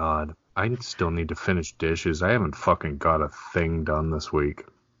 God. I still need to finish dishes. I haven't fucking got a thing done this week.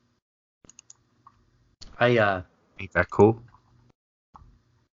 Ain't that cool?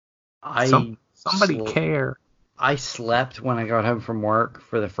 Somebody care. I slept when I got home from work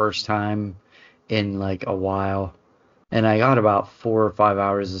for the first time in like a while. And I got about 4 or 5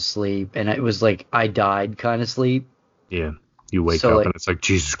 hours of sleep. And it was like I died kind of sleep. Yeah. You wake up and it's like,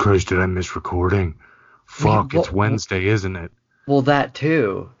 Jesus Christ, did I miss recording? Fuck, it's Wednesday, isn't it? Well, that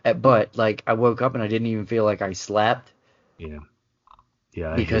too. But like I woke up and I didn't even feel like I slept. Yeah.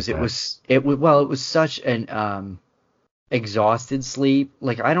 Yeah. Because it was such an exhausted sleep.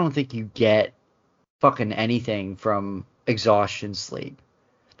 Like I don't think you get fucking anything from exhaustion sleep.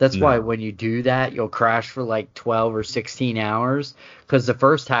 That's why when you do that, you'll crash for like 12 or 16 hours because the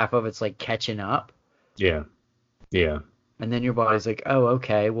first half of it's like catching up. Yeah. Yeah. And then your body's like, oh,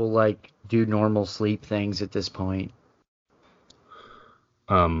 okay, we'll like do normal sleep things at this point.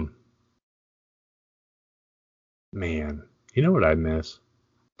 Man, you know what I miss?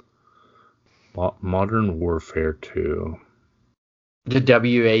 Modern Warfare 2. The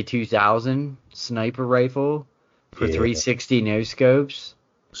WA-2000 sniper rifle for 360 no scopes.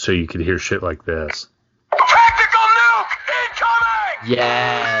 So you could hear shit like this. Tactical nuke incoming!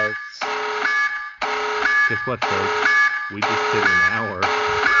 Yes. Guess what, folks? We just did an hour.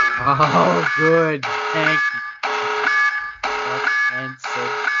 Oh, good. Thank you.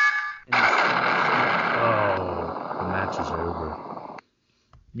 The match is over.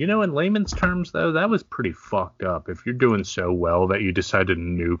 You know, in layman's terms, though, that was pretty fucked up. If you're doing so well that you decide to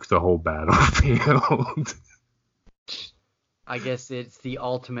nuke the whole battlefield. I guess it's the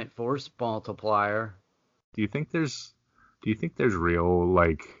ultimate force multiplier. Do you think there's real,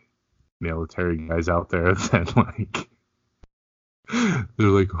 like, military guys out there that, like, they're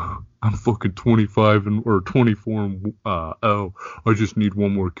like, I'm fucking 25 or 24 and, I just need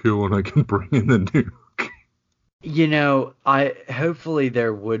one more kill and I can bring in the nuke. You know, hopefully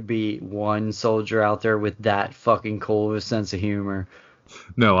there would be one soldier out there with that fucking cool of a sense of humor.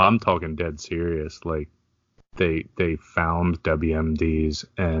 No, I'm talking dead serious. Like, they found WMDs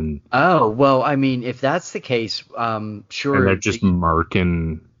and... Oh, well, I mean, if that's the case, sure. And they're just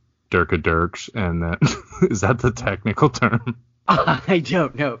marking Dirks, and that... Is that the technical term? I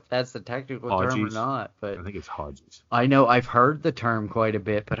don't know if that's the technical term or not, but... I think it's Hodges. I know I've heard the term quite a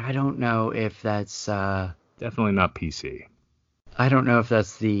bit, but I don't know if that's... Definitely not PC. I don't know if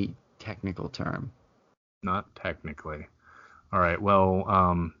that's the technical term. Not technically. All right,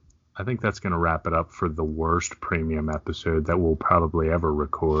 well, I think that's going to wrap it up for the worst premium episode that we'll probably ever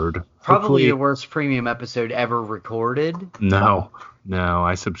record. Probably Hopefully... the worst premium episode ever recorded? No,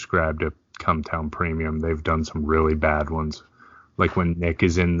 I subscribe to Cumtown Premium. They've done some really bad ones. Like when Nick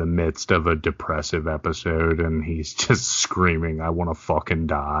is in the midst of a depressive episode and he's just screaming, I want to fucking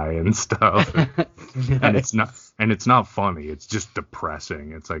die and stuff. And it's not funny. It's just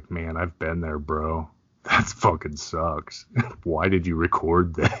depressing. It's like, man, I've been there, bro. That fucking sucks. Why did you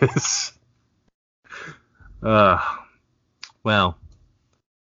record this? Well,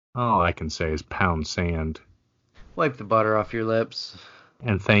 all I can say is pound sand. Wipe the butter off your lips.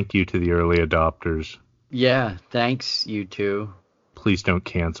 And thank you to the early adopters. Yeah, thanks, you two. Please don't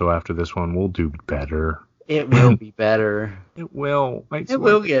cancel after this one. We'll do better. It will be better. It will. It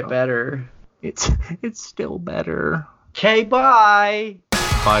will get better. It's still better. Okay, bye.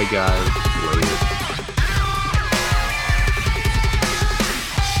 Bye, guys. Later.